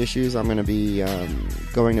health issues. I'm going to be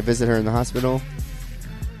going to visit her in the hospital,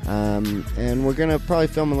 and we're going to probably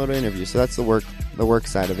film a little interview. So that's the work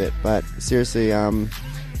side of it. But seriously,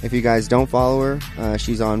 if you guys don't follow her,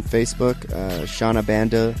 she's on Facebook, Shauna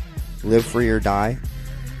Banda, Live Free or Die.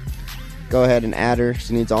 Go ahead and add her.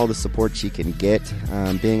 She needs all the support she can get.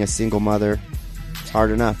 Being a single mother, it's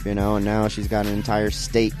hard enough, and now she's got an entire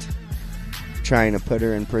state trying to put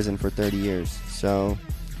her in prison for 30 years. So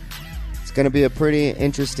it's going to be a pretty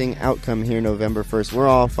interesting outcome here November 1st. We're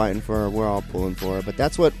all fighting for her. We're all pulling for her. But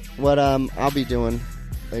that's what I'll be doing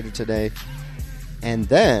later today. And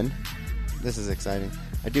then, this is exciting.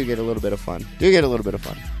 I do get a little bit of fun.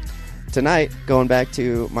 Tonight, going back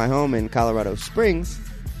to my home in Colorado Springs,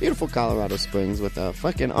 beautiful Colorado Springs with a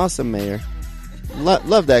fucking awesome mayor.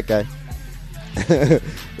 Love that guy.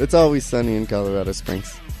 It's always sunny in Colorado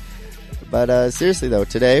Springs. But seriously though,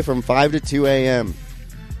 today from 5 to 2 a.m.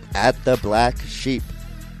 at the Black Sheep,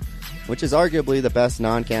 which is arguably the best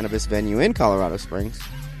non-cannabis venue in Colorado Springs.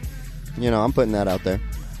 I'm putting that out there.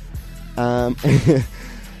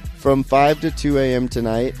 From 5 to 2 a.m.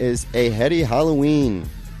 tonight is a Heady Halloween,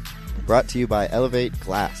 brought to you by Elevate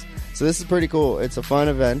Glass. So this is pretty cool. It's a fun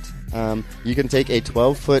event. You can take a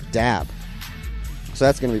 12-foot dab. So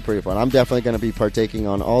that's going to be pretty fun. I'm definitely going to be partaking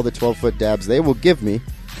on all the 12-foot dabs they will give me.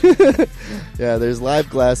 Yeah, there's live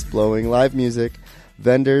glass blowing, live music,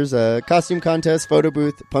 vendors, costume contest, photo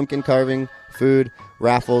booth, pumpkin carving, food,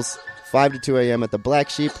 raffles, 5 to 2 a.m. at the Black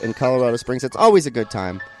Sheep in Colorado Springs. It's always a good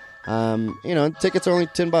time. Tickets are only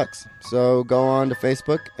 $10. So go on to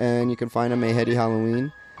Facebook and you can find them a Heady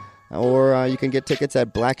Halloween. Or you can get tickets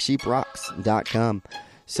at blacksheeprocks.com.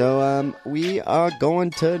 So we are going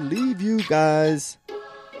to leave you guys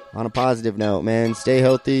on a positive note, man. Stay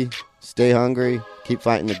healthy, stay hungry, keep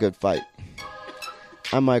fighting the good fight.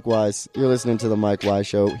 I'm Mike Wise. You're listening to the Mike Wise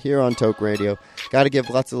Show here on Toke Radio. Got to give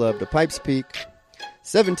lots of love to Pipes Peak,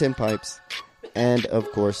 710 Pipes, and, of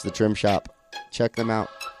course, the Trim Shop. Check them out.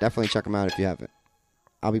 Definitely check them out if you haven't.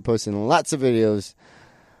 I'll be posting lots of videos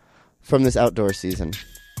from this outdoor season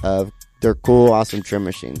of their cool, awesome trim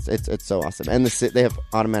machines. It's so awesome. And they have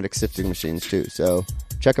automatic sifting machines, too. So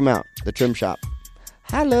check them out. The Trim Shop.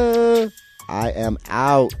 Hello. I am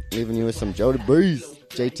out. Leaving you with some Joe the Breeze.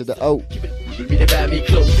 J to the O.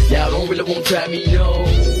 Y'all don't really want to try me, no.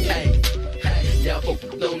 Hey, y'all folks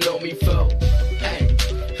don't know me, folks.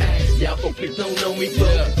 Y'all folks don't know me,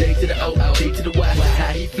 folks. J to the O, J to the Y.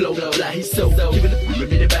 How he flow, like he so. Giving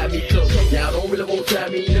me about me close. Y'all don't really want to try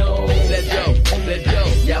me, no. Let's go.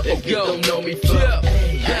 Y'all folks don't know me, folks.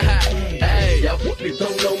 Y'all folks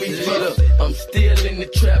don't know me, folks. I'm still in the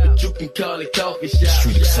trap, but you can call it coffee shop.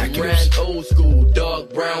 I'm riding old school,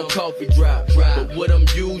 dark brown coffee drop. But what I'm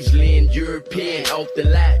usually in European off the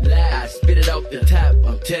lot. I spit it off the top.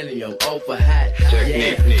 I'm telling you, I'm off a hot.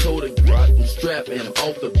 Yeah, told a rock, I'm strapping, I'm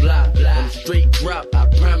off the block. I'm straight drop, I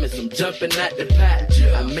promise I'm jumping out the pot.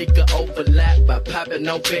 I make her overlap by popping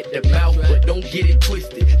off at the mouth, but don't get it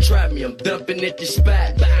twisted. Try me, I'm dumping at the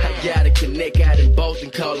spot. I got a connect out in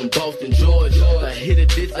Boston, call them Boston, Georgia. I hit a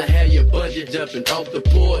this, I have your budget jumping off the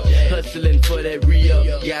porch. Hustling for that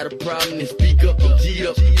re-up. Got a problem, then speak up, I'm G'd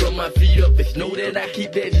up. From my feet up, it's know that I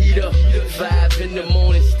keep that heat up. 5 in the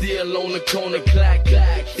morning, still on the corner clock.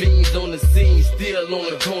 Fiends on the scene, still on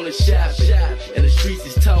the corner shopping. And the streets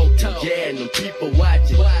is talk, yeah, and them people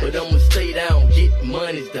watching. But I'ma stay down, get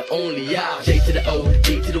money's the only option. J to the O,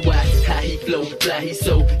 J to the Y, how he flow, fly he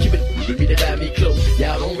so. Keep it, me that me close.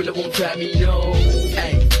 Y'all don't really want to try me, no.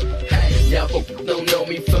 Hey, y'all folks don't know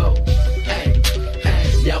me, folks.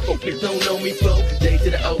 Y'all folks don't know me, folks. J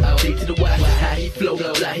to the O, J to the Y, how he flow,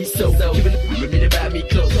 fly he so. Keep it, me that me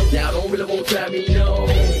close. Y'all don't really want to try me, no.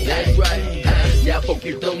 That's right.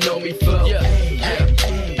 don't know me for.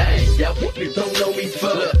 Y'all probably don't know me for.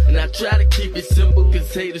 Look, and I try to keep it simple,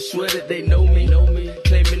 cause haters swear that they know me.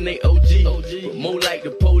 Claiming they OG, but more like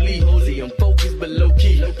the police. See, I'm focused but low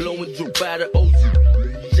key, blowing drip by the OG.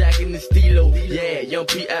 Jacking the stilo, yeah, young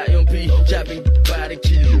P.I.M.P. Chopping by the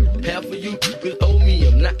kilo. Half of you could owe me,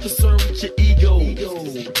 I'm not concerned with your ego.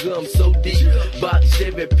 I'm so deep, box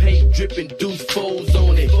Chevy paint dripping, deuce folds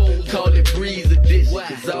on it. Call it breeze edition,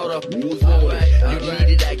 cause all the fools want it. You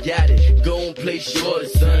need it, I got it. Go and place your order,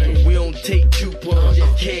 son. We don't take coupons,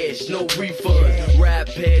 cash, no refunds. Ride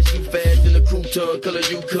past you fast in the crouton, color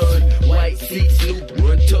Yukon. White seats, new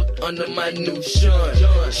run tucked under my new Sean.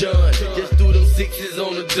 Just do them sixes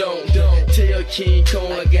on the dome. Tell King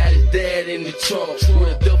Kong I got his dad in the trunk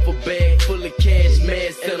with a duffel bag full of cash,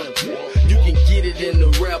 mask and a. You can get it in the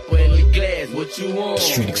wrapper and the glass. What you want?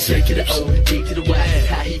 Street Straight to the O, D to the Y.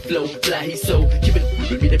 How he flow, fly he so. Keep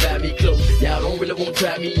it, me to buy me clothes. Y'all don't really want to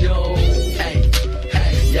try me, no. Hey,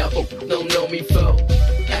 y'all folks don't know me for.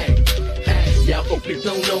 Y'all folks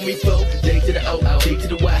don't know me for. J to the O, D to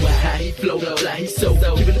the Y. How he flow, fly he so.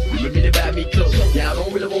 Keep it, me to buy me clothes. Y'all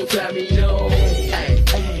don't really want to try me, no.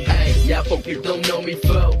 Y'all folks don't know me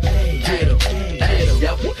for. Get 'em.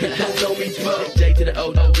 Y'all folks don't know me for. J to the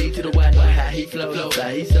O, D to the Y. How he flow,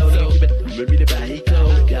 fly he so. Keep it, me to buy he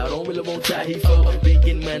clothes. Y'all don't really want to try he for. Big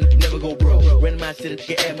in money, never go broke. Run my city,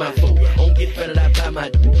 get at my phone. Don't get fed I buy my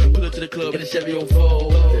pull up to the club in a Chevy on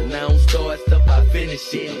 4. Then I don't start stuff, I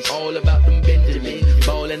finish it. It's all about them Benjamins.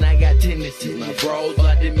 Ballin', I got tendencies. My bros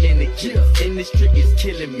are Dominicans. Industry is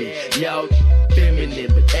killing me. Y'all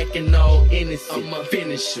feminine, but acting all innocent. I'ma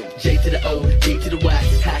finish him. J to the O, D to the Y.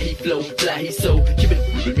 How he flow, fly he so. Keep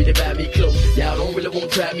it, me to buy me clothes. Y'all don't really want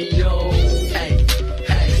to try me, no.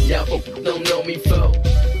 Y'all folks don't know me for.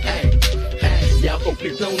 Y'all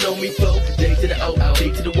folks don't know me for. J to the O,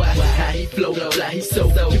 D to the Y. How he flow, fly he so.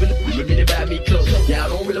 Keep it, me to buy me clothes. Y'all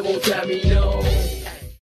don't really want to try me, no.